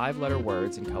feature 5-letter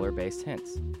words and color-based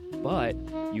hints. But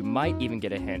you might even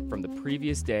get a hint from the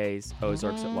previous day's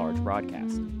Ozarks at Large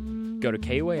broadcast. Go to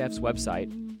KUAF's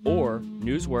website or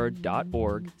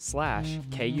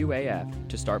newsword.org/KUAF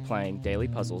to start playing daily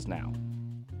puzzles now.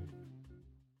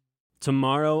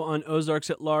 Tomorrow on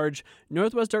Ozarks at Large,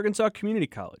 Northwest Arkansas Community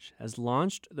College has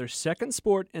launched their second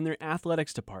sport in their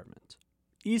athletics department,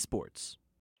 esports.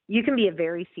 You can be a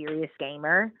very serious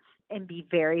gamer and be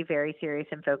very, very serious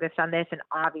and focused on this, and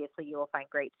obviously you will find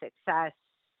great success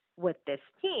with this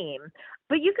team,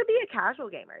 but you could be a casual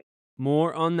gamer.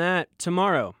 More on that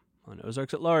tomorrow on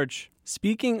Ozarks at Large.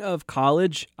 Speaking of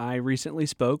college, I recently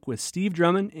spoke with Steve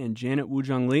Drummond and Janet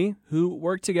Woo-Jung Lee, who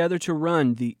worked together to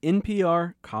run the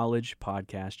NPR College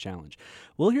Podcast Challenge.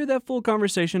 We'll hear that full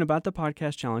conversation about the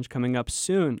Podcast Challenge coming up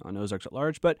soon on Ozarks at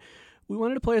Large, but we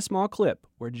wanted to play a small clip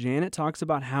where Janet talks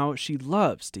about how she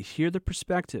loves to hear the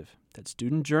perspective that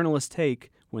student journalists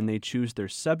take when they choose their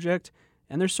subject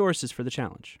and their sources for the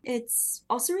challenge. It's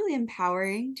also really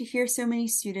empowering to hear so many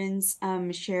students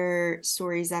share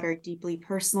stories that are deeply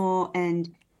personal,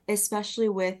 and especially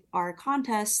with our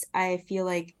contest, I feel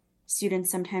like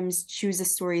students sometimes choose a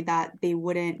story that they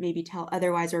wouldn't maybe tell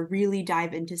otherwise, or really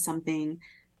dive into something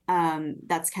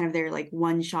that's kind of their like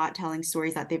one shot telling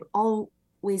stories that they've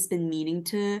always been meaning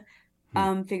to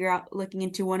figure out. Looking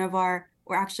into one of our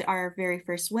very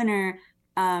first winner,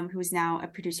 who's now a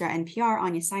producer at NPR,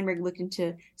 Anya Steinberg, looked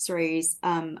into stories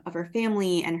of her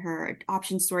family and her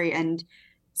adoption story, and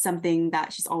something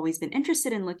that she's always been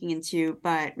interested in looking into,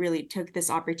 but really took this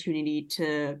opportunity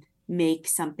to make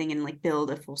something and like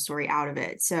build a full story out of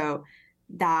it. So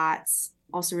that's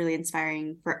also really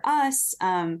inspiring for us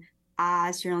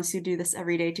as journalists who do this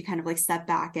every day, to kind of like step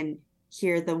back and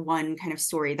hear the one kind of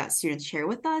story that students share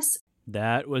with us.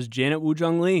 That was Janet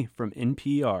Woo-Jung Lee from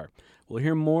NPR. We'll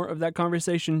hear more of that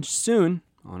conversation soon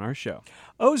on our show.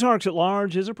 Ozarks at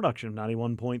Large is a production of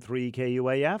 91.3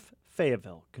 KUAF,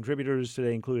 Fayetteville. Contributors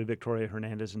today included Victoria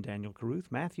Hernandez and Daniel Caruth.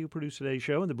 Matthew produced today's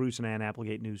show in the Bruce and Ann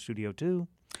Applegate News Studio 2.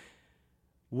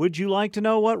 Would you like to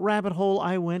know what rabbit hole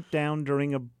I went down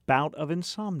during a bout of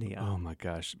insomnia? Oh my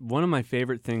gosh. One of my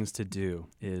favorite things to do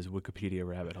is Wikipedia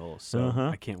rabbit holes, so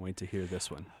I can't wait to hear this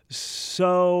one.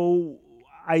 So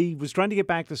I was trying to get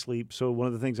back to sleep, so one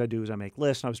of the things I do is I make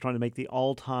lists, and I was trying to make the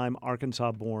all-time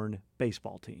Arkansas-born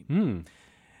baseball team.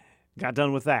 Got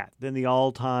done with that. Then the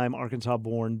all-time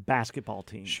Arkansas-born basketball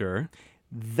team. Sure.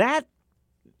 That,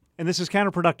 and this is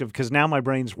counterproductive because now my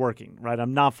brain's working, right?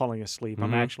 I'm not falling asleep.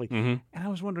 I'm actually, and I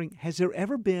was wondering, has there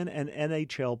ever been an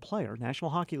NHL player, National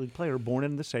Hockey League player, born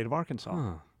in the state of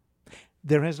Arkansas?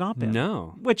 There has not been.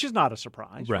 No. Which is not a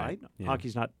surprise, right? Yeah.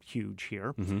 Hockey's not huge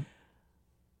here.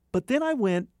 But then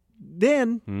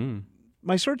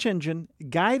my search engine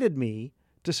guided me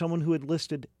to someone who had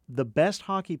listed the best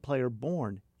hockey player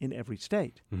born in every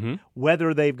state,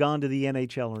 whether they've gone to the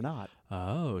NHL or not.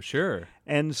 Oh, sure.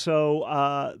 And so,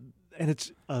 and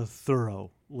it's a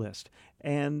thorough list.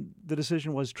 And the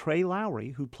decision was Trey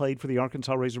Lowry, who played for the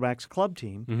Arkansas Razorbacks club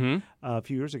team a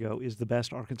few years ago, is the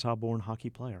best Arkansas-born hockey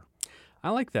player.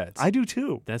 I like that. I do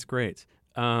too. That's great.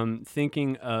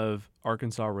 Thinking of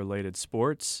Arkansas-related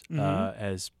sports,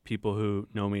 as people who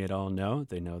know me at all know,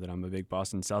 they know that I'm a big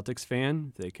Boston Celtics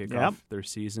fan. They kick off their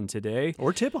season today.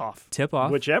 Or tip-off.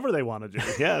 Tip-off. Whichever they want to do,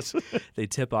 yes. They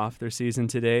tip off their season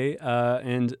today.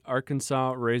 And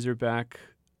Arkansas Razorback,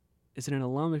 is it an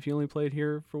alum if you only played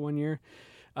here for 1 year?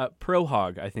 Pro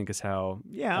Hog, I think, is how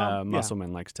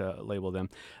Musselman likes to label them.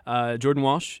 Jordan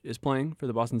Walsh is playing for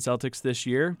the Boston Celtics this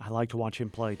year. I like to watch him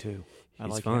play, too.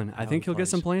 He's fun. I think he'll get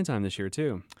some playing time this year,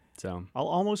 too. So I'll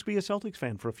almost be a Celtics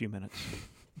fan for a few minutes.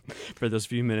 For those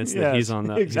few minutes that he's on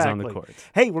the court.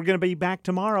 Hey, we're going to be back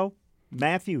tomorrow.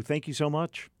 Matthew, thank you so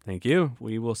much. Thank you.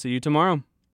 We will see you tomorrow.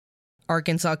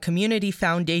 Arkansas Community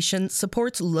Foundation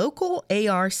supports local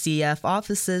ARCF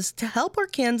offices to help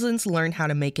Arkansans learn how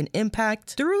to make an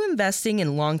impact through investing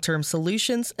in long-term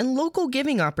solutions and local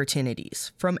giving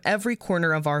opportunities from every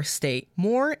corner of our state.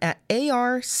 More at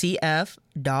arcf.org.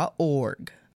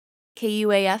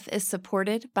 KUAF is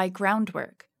supported by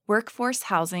Groundwork, workforce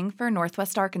housing for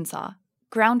Northwest Arkansas.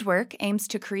 Groundwork aims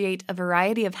to create a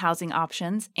variety of housing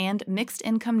options and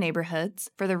mixed-income neighborhoods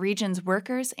for the region's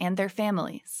workers and their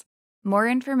families. More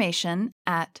information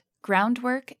at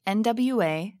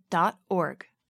groundworknwa.org.